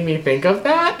 this made me think of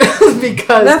that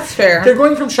because That's fair. they're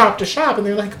going from shop to shop, and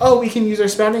they're like, oh, we can use our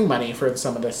spending money for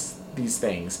some of these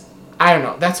things. I don't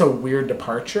know. That's a weird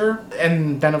departure.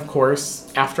 And then, of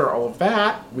course, after all of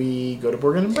that, we go to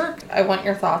Borgin and Burke. I want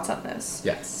your thoughts on this.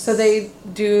 Yes. So they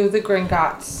do the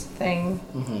Gringotts thing,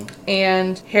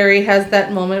 and Harry has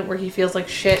that moment where he feels like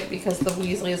shit because the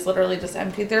Weasleys literally just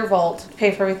emptied their vault,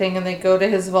 pay for everything, and they go to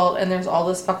his vault, and there's all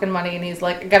this fucking money, and he's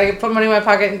like, I gotta put money in my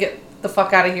pocket and get the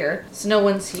fuck out of here, so no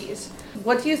one sees.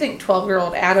 What do you think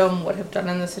 12-year-old Adam would have done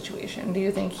in this situation? Do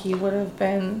you think he would have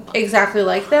been exactly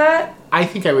like that? I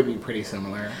think I would be pretty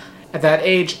similar at that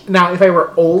age. Now, if I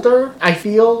were older, I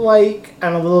feel like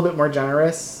I'm a little bit more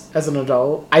generous as an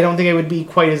adult. I don't think I would be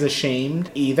quite as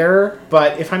ashamed either.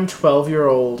 But if I'm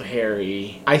 12-year-old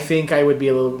Harry, I think I would be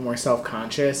a little bit more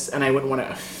self-conscious, and I wouldn't want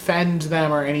to offend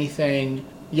them or anything.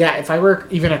 Yeah, if I were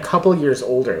even a couple years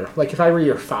older, like if I were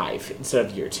year 5 instead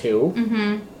of year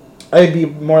 2, I'd be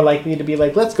more likely to be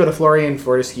like, let's go to Florian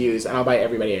Fortescue's and I'll buy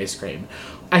everybody ice cream.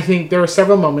 I think there are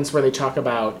several moments where they talk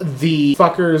about the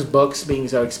fucker's books being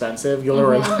so expensive.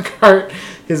 Gilderoy Lockhart,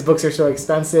 his books are so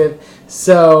expensive.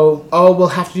 So, we'll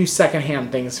have to do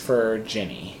secondhand things for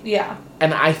Ginny. Yeah.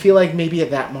 And I feel like maybe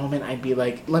at that moment I'd be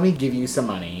like, let me give you some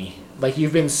money. Like,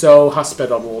 you've been so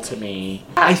hospitable to me.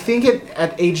 I think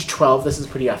at age 12, this is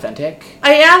pretty authentic.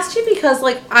 I asked you because,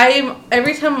 like,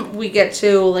 every time we get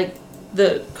to, like,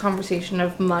 the conversation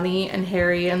of money and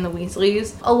Harry and the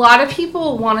Weasleys, a lot of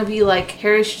people want to be like,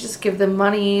 Harry should just give them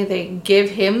money. They give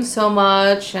him so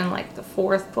much, and like the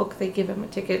 4th book, they give him a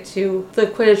ticket to the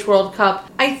Quidditch World Cup.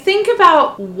 I think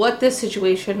about what this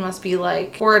situation must be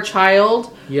like for a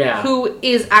child who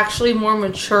is actually more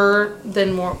mature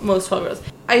than most 12-year-olds.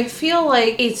 I feel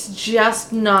like it's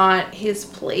just not his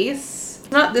place.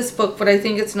 Not this book, but I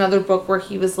think it's another book where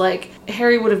he was like,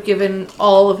 Harry would have given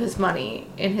all of his money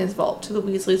in his vault to the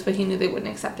Weasleys, but he knew they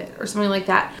wouldn't accept it, or something like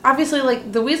that. Obviously,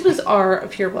 like, the Weasleys are a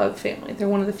pureblood family. They're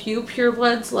one of the few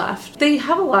purebloods left. They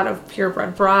have a lot of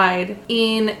purebred pride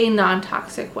in a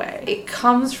non-toxic way. It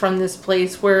comes from this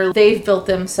place where they've built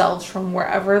themselves from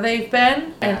wherever they've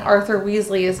been, and Arthur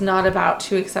Weasley is not about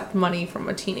to accept money from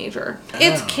a teenager.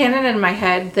 It's canon in my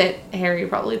head that Harry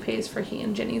probably pays for he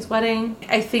and Ginny's wedding.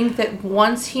 I think that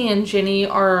once he and Ginny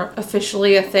are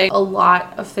officially a thing, a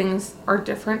lot of things are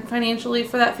different financially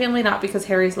for that family, not because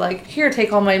Harry's like, here,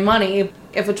 take all my money.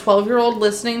 If a 12-year-old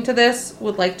listening to this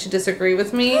would like to disagree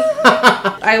with me,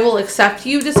 I will accept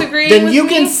you disagreeing with me. Then you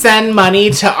can send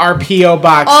money to our P.O.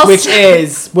 box, which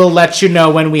is, we'll let you know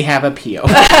when we have a P.O.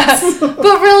 box.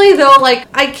 But really, though, like,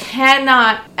 I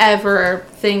cannot ever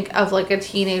think of, like, a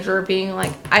teenager being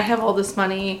like, I have all this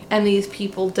money and these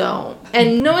people don't.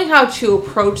 And knowing how to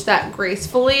approach that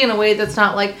gracefully in a way that's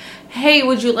not like, hey,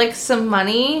 would you like some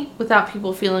money? Without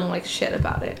people feeling like shit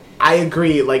about it. I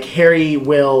agree. Like, Harry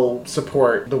will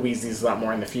support the Weasleys a lot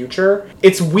more in the future.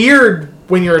 It's weird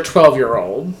when you're a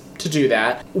 12-year-old to do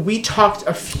that. We talked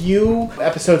a few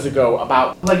episodes ago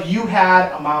about, like, you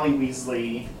had a Molly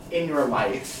Weasley in your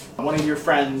life, one of your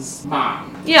friends'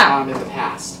 mom, in the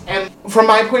past. And from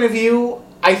my point of view,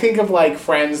 I think of, like,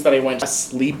 friends that I went to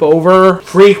sleep over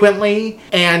frequently.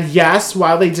 And yes,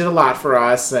 while they did a lot for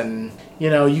us, and you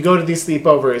know, you go to these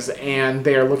sleepovers and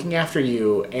they're looking after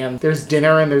you, and there's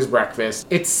dinner and there's breakfast,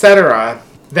 etc.,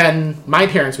 then my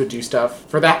parents would do stuff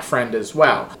for that friend as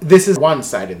well. This is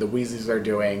one-sided. The Weasleys are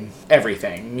doing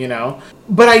everything, you know?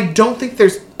 But I don't think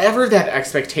there's ever that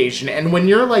expectation. And when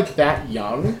you're, like, that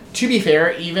young, to be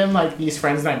fair, even, like, these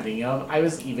friends that I'm thinking of, I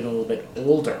was even a little bit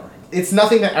older. It's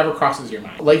nothing that ever crosses your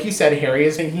mind. Like you said, Harry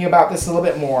is thinking about this a little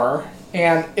bit more.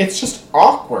 And it's just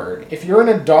awkward. If you're an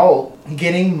adult,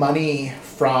 getting money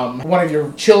from one of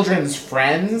your children's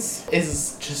friends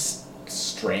is just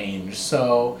strange.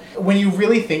 So when you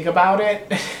really think about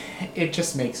it, it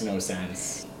just makes no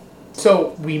sense. So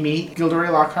we meet Gilderoy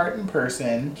Lockhart in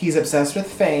person. He's obsessed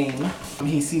with fame.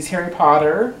 He sees Harry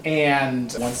Potter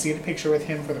and wants to get a picture with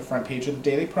him for the front page of the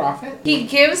Daily Prophet. He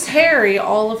gives Harry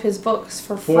all of his books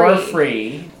for free. For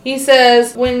free. He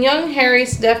says, when young Harry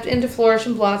stepped into Flourish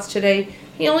and Blotts today,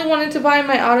 he only wanted to buy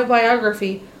my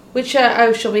autobiography, which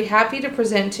I shall be happy to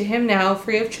present to him now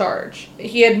free of charge.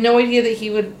 He had no idea that he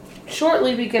would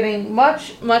shortly be getting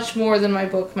much, much more than my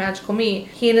book, Magical Me.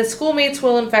 He and his schoolmates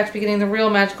will, in fact, be getting the real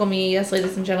Magical Me, yes,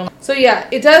 ladies and gentlemen. So yeah,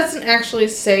 it doesn't actually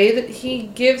say that he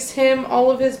gives him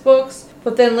all of his books,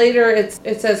 but then later it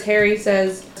says, Harry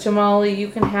says to Molly, you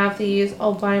can have these,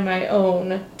 I'll buy my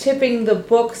own, tipping the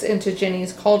books into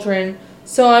Ginny's cauldron.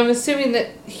 So I'm assuming that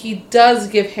he does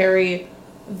give Harry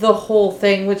the whole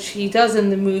thing, which he does in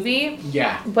the movie.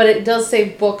 Yeah. But it does say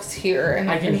books here.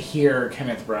 And I can hear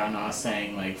Kenneth Branagh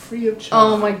saying, like, free of charge.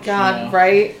 Oh my god, you know?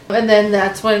 Right? And then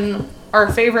that's when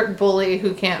our favorite bully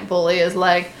who can't bully is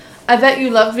like, I bet you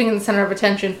love being in the center of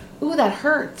attention. Ooh, that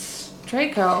hurts.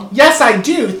 Draco. Yes, I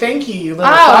do. Thank you, you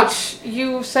little Ouch! fuck.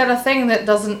 You said a thing that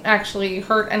doesn't actually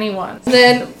hurt anyone. And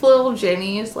then little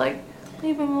Ginny is like,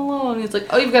 leave him alone. He's like,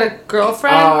 oh, you've got a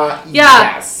girlfriend? Yeah.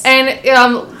 Yes.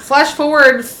 And flash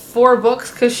forward 4 books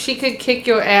because she could kick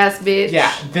your ass, bitch.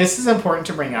 Yeah, this is important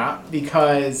to bring up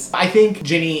because I think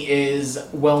Ginny is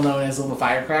well known as a little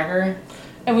firecracker.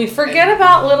 And we forget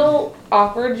about little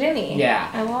awkward Ginny. Yeah.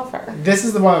 I love her. This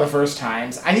is one of the first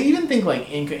times. I even think,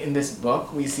 like, in this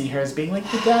book, we see her as being, like,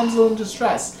 the damsel in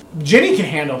distress. Ginny can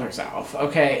handle herself,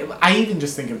 okay? I even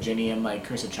just think of Ginny in, like,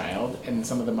 Cursed Child in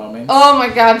some of the moments. Oh, my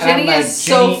God. Ginny like, is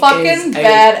so Ginny fucking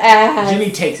badass.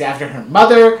 Ginny takes after her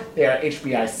mother. They are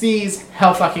HBICs.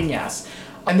 Hell fucking yes.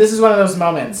 And this is one of those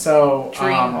moments, so...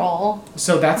 Dream roll.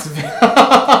 So that's...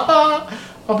 oh,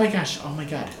 my gosh. Oh, my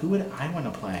God. Who would I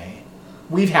want to play?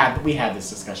 We had this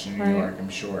discussion in New York, I'm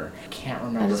sure. I can't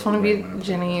remember. I just want to be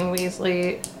Ginny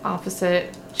Weasley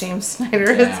opposite James Snyder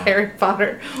as Harry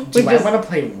Potter. Do I want to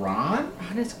play Ron?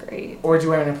 Ron is great. Or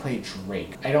do I want to play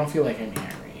Drake? I don't feel like I'm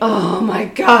Harry. Oh my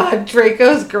god,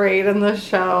 Draco's great in the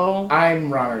show. I'm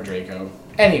Ron or Draco.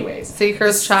 Anyways.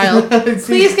 Seeker's Child.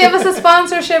 Please give us a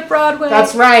sponsorship, Broadway.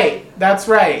 That's right.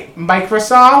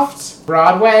 Microsoft,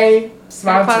 Broadway,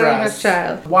 sponsor us.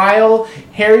 Child. While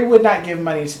Harry would not give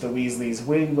money to the Weasleys,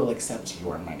 we will accept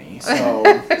your money. So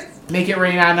make it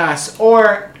rain on us.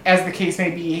 Or, as the case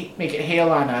may be, make it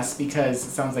hail on us because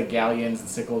it sounds like galleons and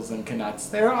sickles and canuts.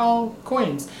 They're all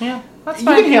coins. Yeah, that's You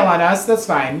fine. can hail on us. That's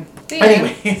fine. Yeah.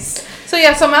 Anyways.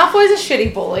 So Malfoy's a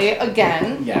shitty bully,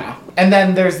 again. Yeah. And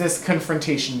then there's this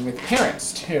confrontation with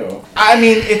parents, too. I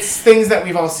mean, it's things that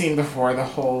we've all seen before. The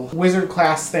whole wizard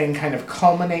class thing kind of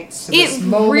culminates to this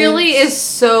moment. It really is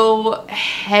so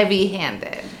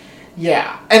heavy-handed.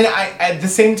 Yeah. And at the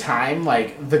same time,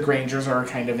 like, the Grangers are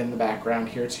kind of in the background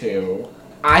here, too.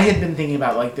 I had been thinking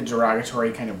about, like, the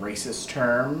derogatory kind of racist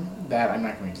term that I'm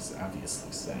not going to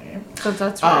obviously say. Because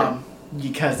that's rude.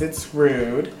 Because it's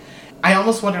rude. I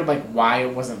almost wondered, like, why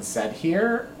it wasn't said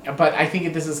here, but I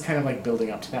think this is kind of, like,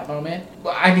 building up to that moment.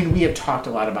 I mean, we have talked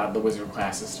a lot about the wizard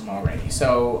class system already,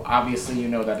 so obviously you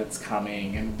know that it's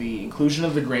coming, and the inclusion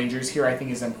of the Grangers here, I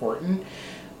think, is important.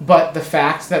 But the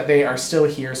fact that they are still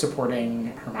here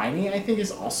supporting Hermione, I think,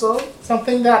 is also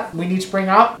something that we need to bring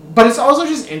up. But it's also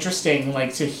just interesting,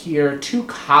 like, to hear two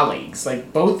colleagues,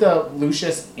 like, both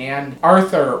Lucius and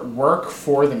Arthur work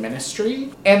for the Ministry,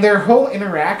 and their whole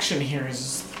interaction here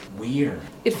is weird.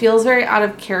 It feels very out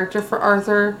of character for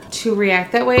Arthur to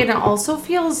react that way, and it also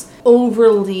feels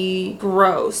overly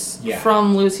gross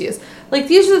from Lucius. Like,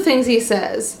 these are the things he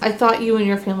says. I thought you and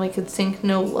your family could sink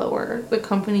no lower, the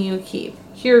company you keep.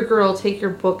 Here, girl, take your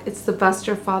book. It's the best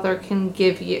your father can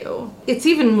give you. It's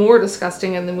even more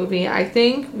disgusting in the movie, I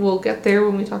think. We'll get there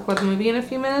when we talk about the movie in a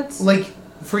few minutes. Like,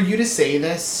 for you to say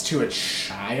this to a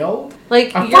child?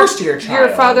 Like, a first-year child.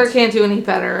 Your father can't do any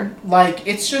better. Like,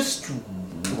 it's just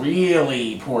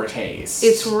really poor taste.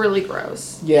 It's really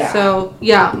gross. Yeah. So,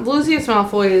 Lucius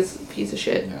Malfoy is a piece of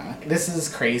shit. Yeah. This is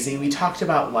crazy. We talked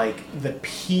about, like, the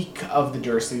peak of the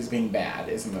Dursleys being bad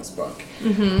is in this book.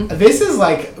 Mm-hmm. This is,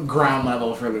 like, ground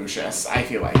level for Lucius, I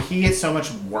feel like. He gets so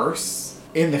much worse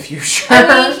in the future.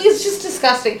 I mean, he's just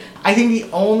disgusting. I think the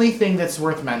only thing that's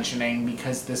worth mentioning,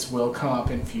 because this will come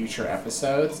up in future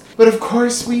episodes, but of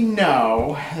course we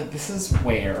know that this is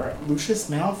where Lucius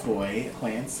Malfoy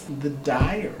plants the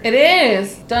diary. It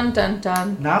is. Dun, dun,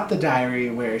 dun. Not the diary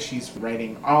where she's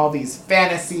writing all these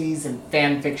fantasies and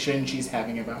fan fiction she's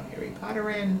having about Harry Potter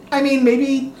in. I mean,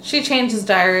 maybe... She changes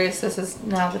diaries. This is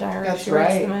now the diary That's she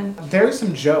writes right. them in. There are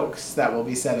some jokes that will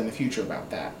be said in the future about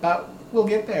that, but we'll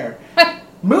get there.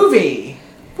 Movie!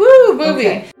 Woo, movie!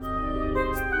 Okay.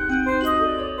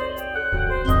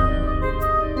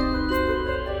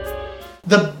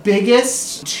 The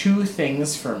biggest two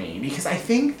things for me, because I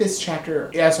think this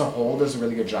chapter as a whole does a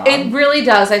really good job. It really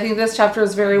does. I think this chapter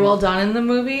is very well done in the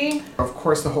movie. Of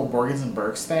course, the whole Borgins and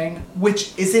Burkes thing,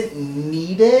 which isn't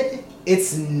needed.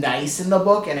 It's nice in the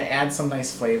book and it adds some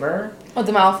nice flavor. Oh,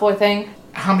 the Malfoy thing.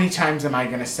 How many times am I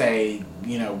going to say,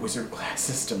 wizard class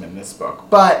system in this book?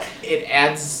 But it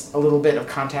adds a little bit of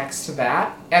context to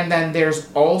that. And then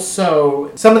there's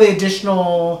also some of the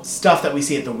additional stuff that we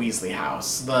see at the Weasley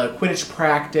house. The Quidditch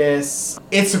practice.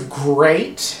 It's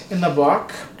great in the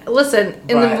book. Listen,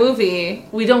 in the movie,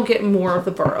 we don't get more of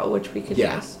the Burrow, which we could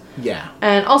use. Yeah.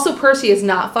 And also, Percy is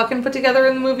not fucking put together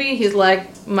in the movie. He's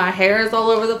like, my hair is all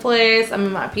over the place. I'm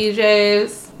in my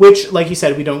PJs. Which, like you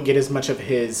said, we don't get as much of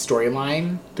his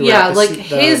storyline throughout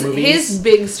his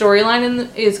big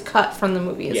storyline is cut from the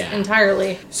movies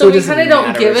entirely. So we kind of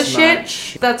don't give a shit.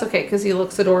 Much. That's okay, because he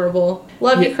looks adorable.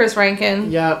 Love you, Chris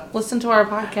Rankin. Yep. Listen to our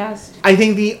podcast. I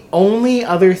think the only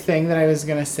other thing that I was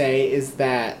going to say is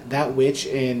that witch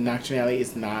in Nocturne Alley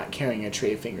is not carrying a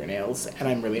tray of fingernails, and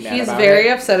I'm really mad about it. He's very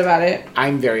upset about it.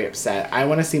 I'm very upset. I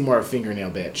want to see more of Fingernail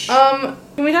Bitch.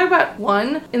 Can we talk about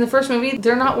one? In the first movie,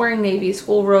 they're not wearing navy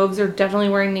school robes. They're definitely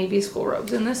wearing navy school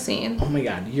robes in this scene. Oh my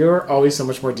god, you're always so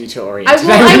much more detail oriented.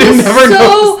 I was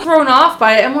so thrown off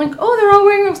by it. I'm like, oh, they're all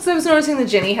wearing robes. I was noticing that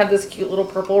Ginny had this cute little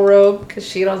purple robe because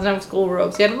she doesn't have school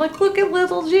robes yet. I'm like, look at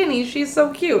little Ginny. She's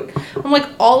so cute. I'm like,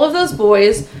 all of those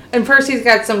boys, and Percy's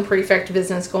got some prefect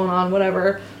business going on,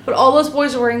 whatever. But all those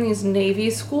boys are wearing these navy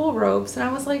school robes. And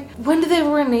I was like, when do they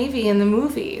wear navy in the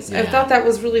movies? Yeah. I thought that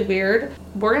was really weird.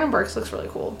 Borgin and Burkes looks really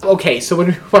cool. Okay, so when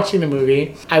we were watching the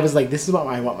movie, I was like, this is what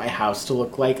I want my house to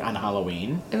look like on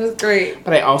Halloween. It was great.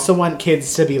 But I also want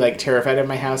kids to be, like, terrified of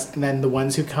my house. And then the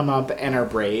ones who come up and are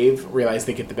brave realize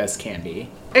they get the best candy.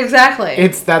 Exactly. I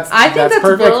think that's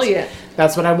perfect. Brilliant.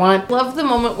 That's what I want. Love the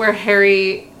moment where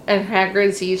Harry and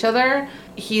Hagrid see each other.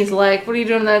 He's like, what are you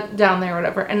doing down there, or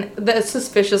whatever. And the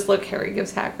suspicious look Harry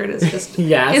gives Hagrid is just,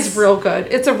 it's real good.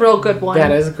 It's a real good one.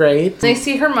 That is great. They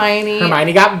see Hermione.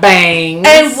 Hermione got bangs.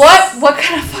 And what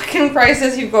kind of fucking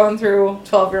crisis you've gone through,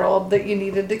 12-year-old, that you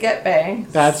needed to get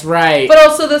bangs. That's right. But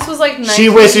also, this was like 1990. She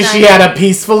wishes she had a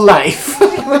peaceful life.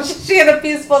 She wishes she had a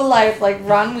peaceful life, like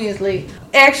Ron Weasley.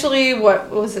 Actually, what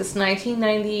was this,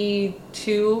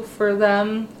 1992 for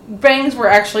them? Bangs were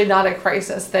actually not a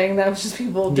crisis thing. That was just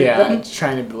people doing them.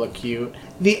 Trying to look cute.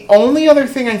 The only other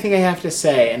thing I think I have to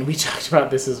say, and we talked about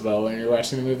this as well when we were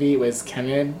watching the movie, was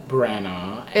Kenneth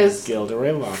Branagh as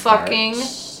Gilderoy Lockhart. Fucking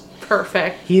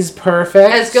perfect. He's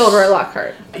perfect. As Gilderoy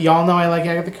Lockhart. Y'all know I like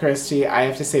Agatha Christie. I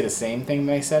have to say the same thing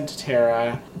that I said to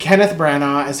Tara. Kenneth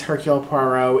Branagh as Hercule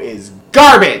Poirot is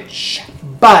garbage!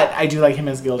 But I do like him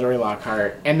as Gilderoy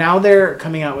Lockhart. And now they're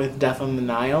coming out with Death on the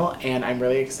Nile, and I'm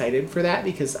really excited for that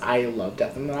because I love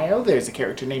Death on the Nile. There's a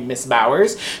character named Miss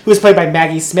Bowers, who was played by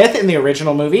Maggie Smith in the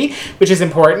original movie, which is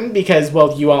important because,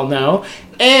 well, you all know.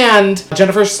 And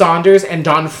Jennifer Saunders and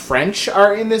Dawn French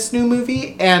are in this new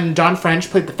movie, and Dawn French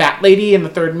played the fat lady in the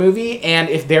third movie, and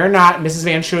if they're not Mrs.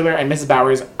 Van Schuler and Mrs.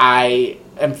 Bowers, I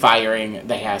am firing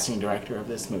the casting director of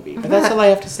this movie. But that's all I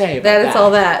have to say about that. That is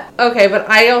all that. Okay, but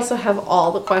I also have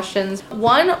all the questions.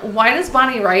 One, why does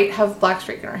Bonnie Wright have black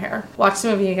streak in her hair? Watch the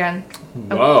movie again.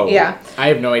 Whoa. Yeah. I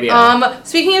have no idea.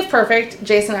 Speaking of perfect,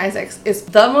 Jason Isaacs is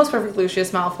the most perfect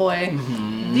Lucius Malfoy.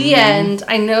 Mm-hmm. The end.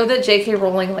 I know that J.K.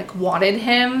 Rowling, wanted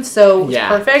him, so it was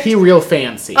perfect. He real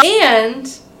fancy.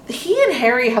 And he and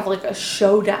Harry have, a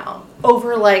showdown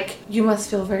over, you must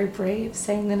feel very brave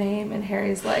saying the name. And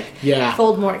Harry's like, yeah,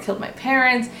 Voldemort killed my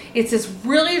parents. It's this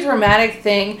really dramatic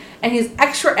thing. And he's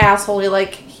extra assholey.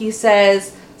 He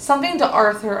says something to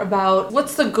Arthur about,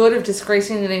 what's the good of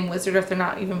disgracing the name Wizard if they're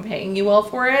not even paying you well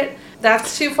for it?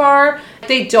 That's too far.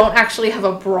 They don't actually have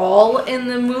a brawl in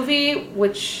the movie,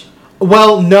 which...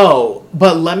 Well, no.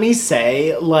 But let me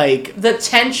say, the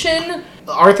tension...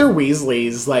 Arthur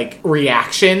Weasley's,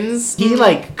 reactions, he,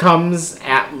 comes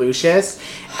at Lucius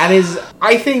and is,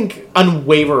 I think,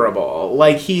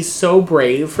 unwaverable. He's so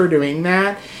brave for doing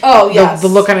that. Oh, yes. The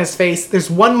look on his face. There's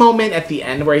one moment at the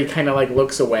end where he kind of,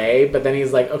 looks away, but then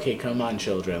he's like, okay, come on,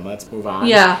 children, let's move on.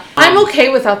 Yeah. I'm okay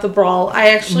without the brawl.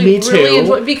 I actually really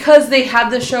enjoy because they had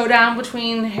the showdown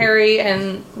between Harry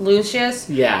and Lucius,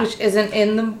 which isn't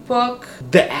in the book.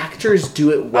 The actors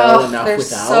do it well enough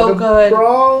without a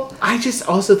brawl. I just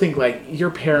also think, your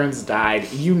parents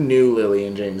died. You knew Lily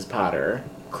and James Potter.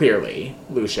 Clearly,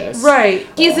 Lucius. Right.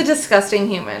 He's a disgusting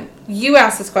human. You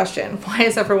asked this question. Why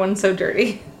is everyone so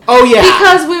dirty? Oh, yeah.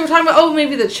 Because we were talking about,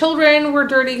 maybe the children were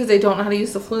dirty because they don't know how to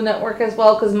use the Flu Network as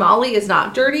well, because Molly is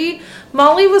not dirty.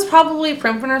 Molly was probably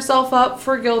primping herself up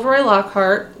for Gilderoy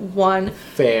Lockhart, 1.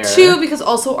 Fair. 2, because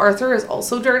also Arthur is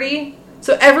also dirty.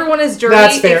 So everyone is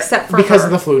dirty except for because her.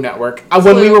 of the Flu Network.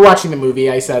 When we were watching the movie,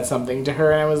 I said something to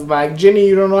her, and I was like, Ginny,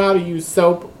 you don't know how to use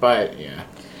soap, but, yeah.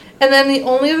 And then the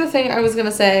only other thing I was going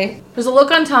to say, there's a look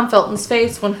on Tom Felton's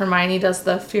face when Hermione does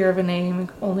the fear of a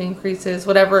name only increases,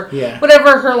 whatever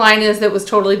her line is that was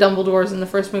totally Dumbledore's in the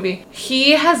first movie.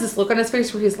 He has this look on his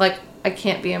face where he's like, I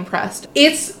can't be impressed.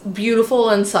 It's beautiful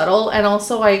and subtle, and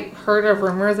also I heard a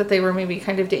rumor that they were maybe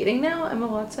kind of dating now, Emma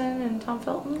Watson and Tom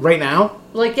Felton. Right now?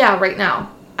 Right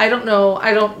now. I don't know.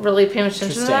 I don't really pay much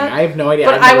attention to that. I have no idea.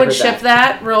 But I would ship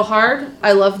that real hard.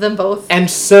 I love them both. And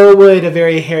so would a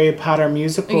very Harry Potter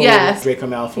musical with Draco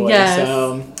Malfoy. Yes.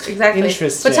 So, exactly.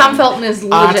 Interesting. But Tom Felton is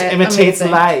legit Art imitates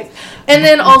amazing. life. And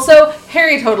then also,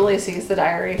 Harry totally sees the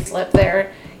diary slip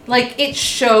there. It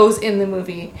shows in the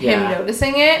movie him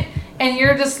noticing it. And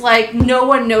you're just no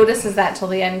one notices that till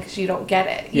the end because you don't get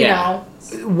it. You know?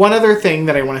 One other thing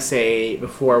that I want to say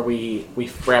before we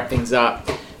wrap things up.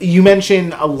 You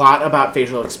mentioned a lot about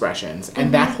facial expressions,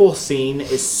 and that whole scene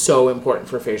is so important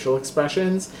for facial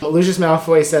expressions. Lucius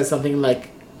Malfoy says something like,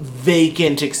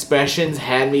 vacant expressions,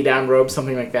 hand-me-down robes,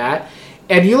 something like that.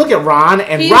 And you look at Ron,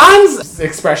 and Ron's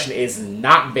expression is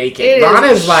not vacant. Ron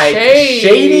is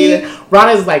shady. Ron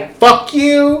is fuck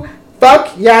you.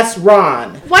 Fuck yes,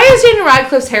 Ron. Why is Daniel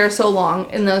Radcliffe's hair so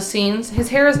long in those scenes? His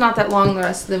hair is not that long the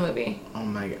rest of the movie. Oh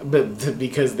my god. But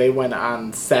because they went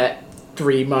on set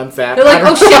 3 months after. They're like,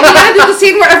 oh shit, we gotta do the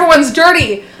scene where everyone's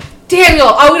dirty. Daniel,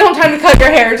 we don't have time to cut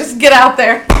your hair. Just get out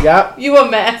there. Yep. You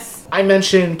a mess. I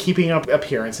mentioned keeping up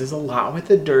appearances a lot with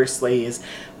the Dursleys,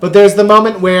 but there's the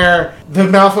moment where the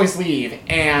Malfoys leave,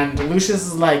 and Lucius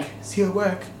is like, see you at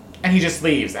work. And he just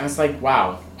leaves, and it's like,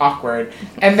 wow, awkward.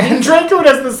 And then Draco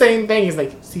does the same thing. He's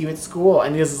like, see you at school.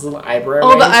 And he does his little eyebrow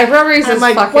raise. Oh, the eyebrow raise is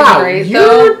fucking great,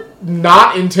 you're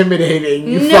not intimidating,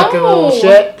 you fucking little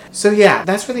shit. So yeah,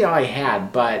 that's really all I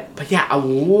had. But yeah, a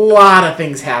lot of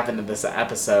things happened in this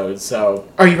episode. So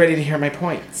are you ready to hear my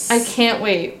points? I can't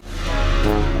wait.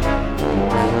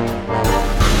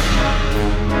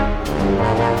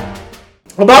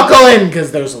 Well, buckle in,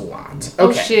 because there's a lot. Okay.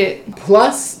 Oh, shit.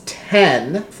 Plus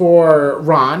 10 for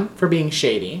Ron for being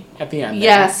shady at the end.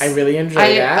 Yes. I really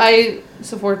enjoyed that. I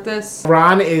support this.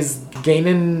 Ron is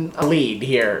gaining a lead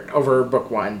here over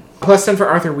book 1. Plus 10 for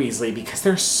Arthur Weasley because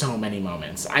there's so many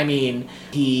moments. I mean,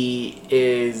 he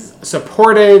is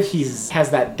supportive. Has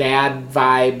that dad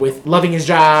vibe with loving his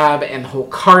job and the whole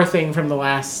car thing from the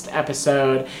last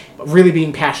episode. Really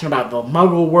being passionate about the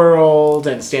Muggle world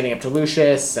and standing up to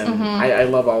Lucius. And I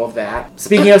love all of that.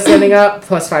 Speaking of standing up,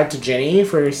 plus 5 to Ginny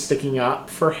for sticking up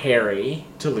for Harry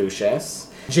to Lucius.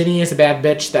 Ginny is a bad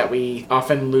bitch that we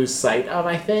often lose sight of,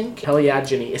 I think. Hell yeah,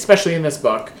 Ginny, especially in this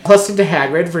book. Plus 2 to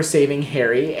Hagrid for saving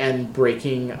Harry and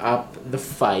breaking up the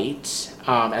fight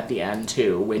at the end,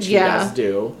 too, which he does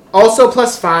do. Also,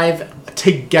 plus 5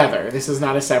 together. This is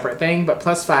not a separate thing, but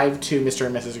plus 5 to Mr.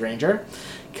 and Mrs. Granger.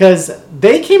 Because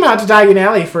they came out to Diagon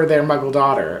Alley for their Muggle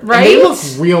daughter. Right? And they look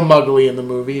real muggly in the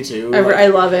movie, too. I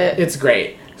love it. It's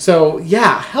great. So,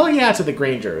 yeah, hell yeah to the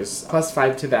Grangers. Plus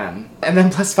 5 to them. And then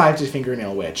plus 5 to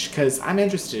Fingernail Witch, because I'm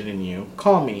interested in you.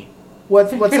 Call me.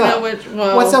 What's up?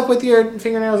 What's up with your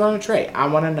fingernails on a tray? I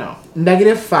want to know.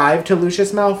 Negative 5 to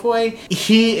Lucius Malfoy.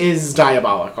 He is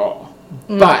diabolical.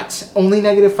 But only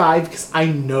negative 5 because I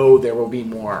know there will be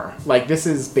more. Like, this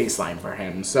is baseline for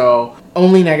him. So,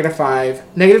 only negative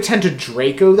 5. Negative 10 to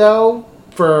Draco, though.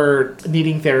 For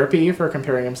needing therapy, for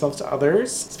comparing himself to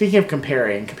others. Speaking of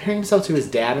comparing himself to his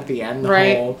dad at the end,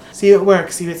 the whole, see you at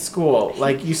work, see you at school,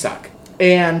 like, you suck.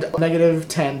 And negative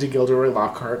 10 to Gilderoy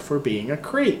Lockhart for being a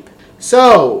creep.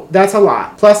 So, that's a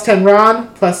lot. Plus 10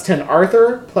 Ron, plus 10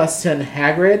 Arthur, plus 10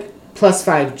 Hagrid, plus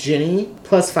 5 Ginny,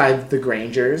 plus 5 the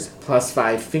Grangers, plus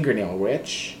 5 Fingernail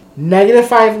Witch, negative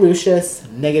 5 Lucius,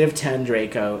 negative 10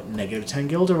 Draco, negative 10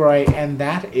 Gilderoy, and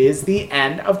that is the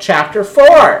end of chapter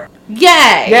 4.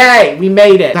 Yay! Yay! We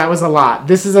made it. That was a lot.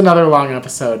 This is another long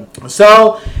episode.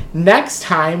 So, next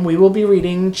time we will be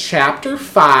reading chapter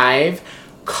 5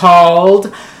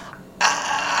 called...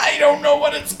 I don't know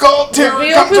what it's called.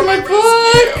 We open the book.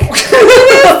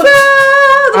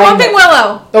 The Whomping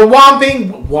Willow. The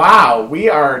Whomping... Wow.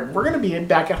 We're going to be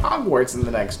back at Hogwarts in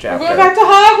the next chapter. We're going back to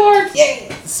Hogwarts. Yay!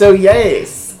 So,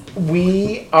 yes.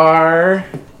 We are...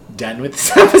 done with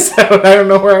this episode. I don't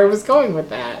know where I was going with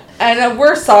that. And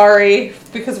we're sorry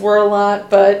because we're a lot,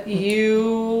 but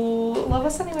you love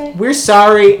us anyway. We're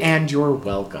sorry and you're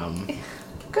welcome.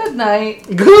 Good night.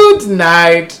 Good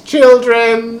night,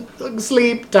 children.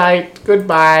 Sleep tight.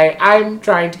 Goodbye. I'm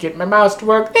trying to get my mouse to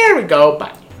work. There we go.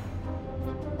 Bye.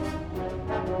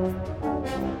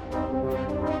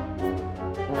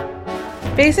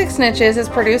 Basic Snitches is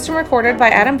produced and recorded by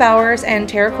Adam Bowers and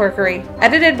Tara Corkery.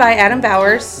 Edited by Adam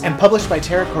Bowers. And published by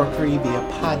Tara Corkery via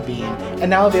Podbean. And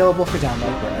now available for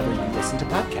download wherever you listen to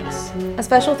podcasts. A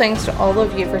special thanks to all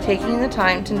of you for taking the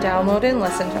time to download and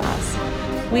listen to us.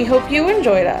 We hope you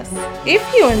enjoyed us. If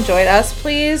you enjoyed us,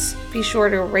 please be sure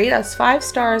to rate us 5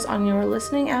 stars on your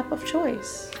listening app of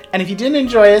choice. And if you didn't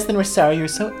enjoy us, then we're sorry you're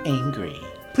so angry.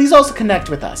 Please also connect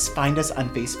with us. Find us on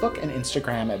Facebook and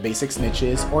Instagram at Basic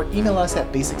Snitches or email us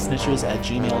at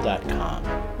basicsnitches@gmail.com.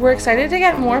 We're excited to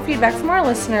get more feedback from our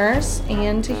listeners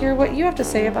and to hear what you have to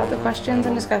say about the questions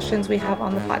and discussions we have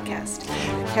on the podcast.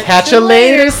 Catch you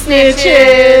later,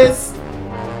 Snitches!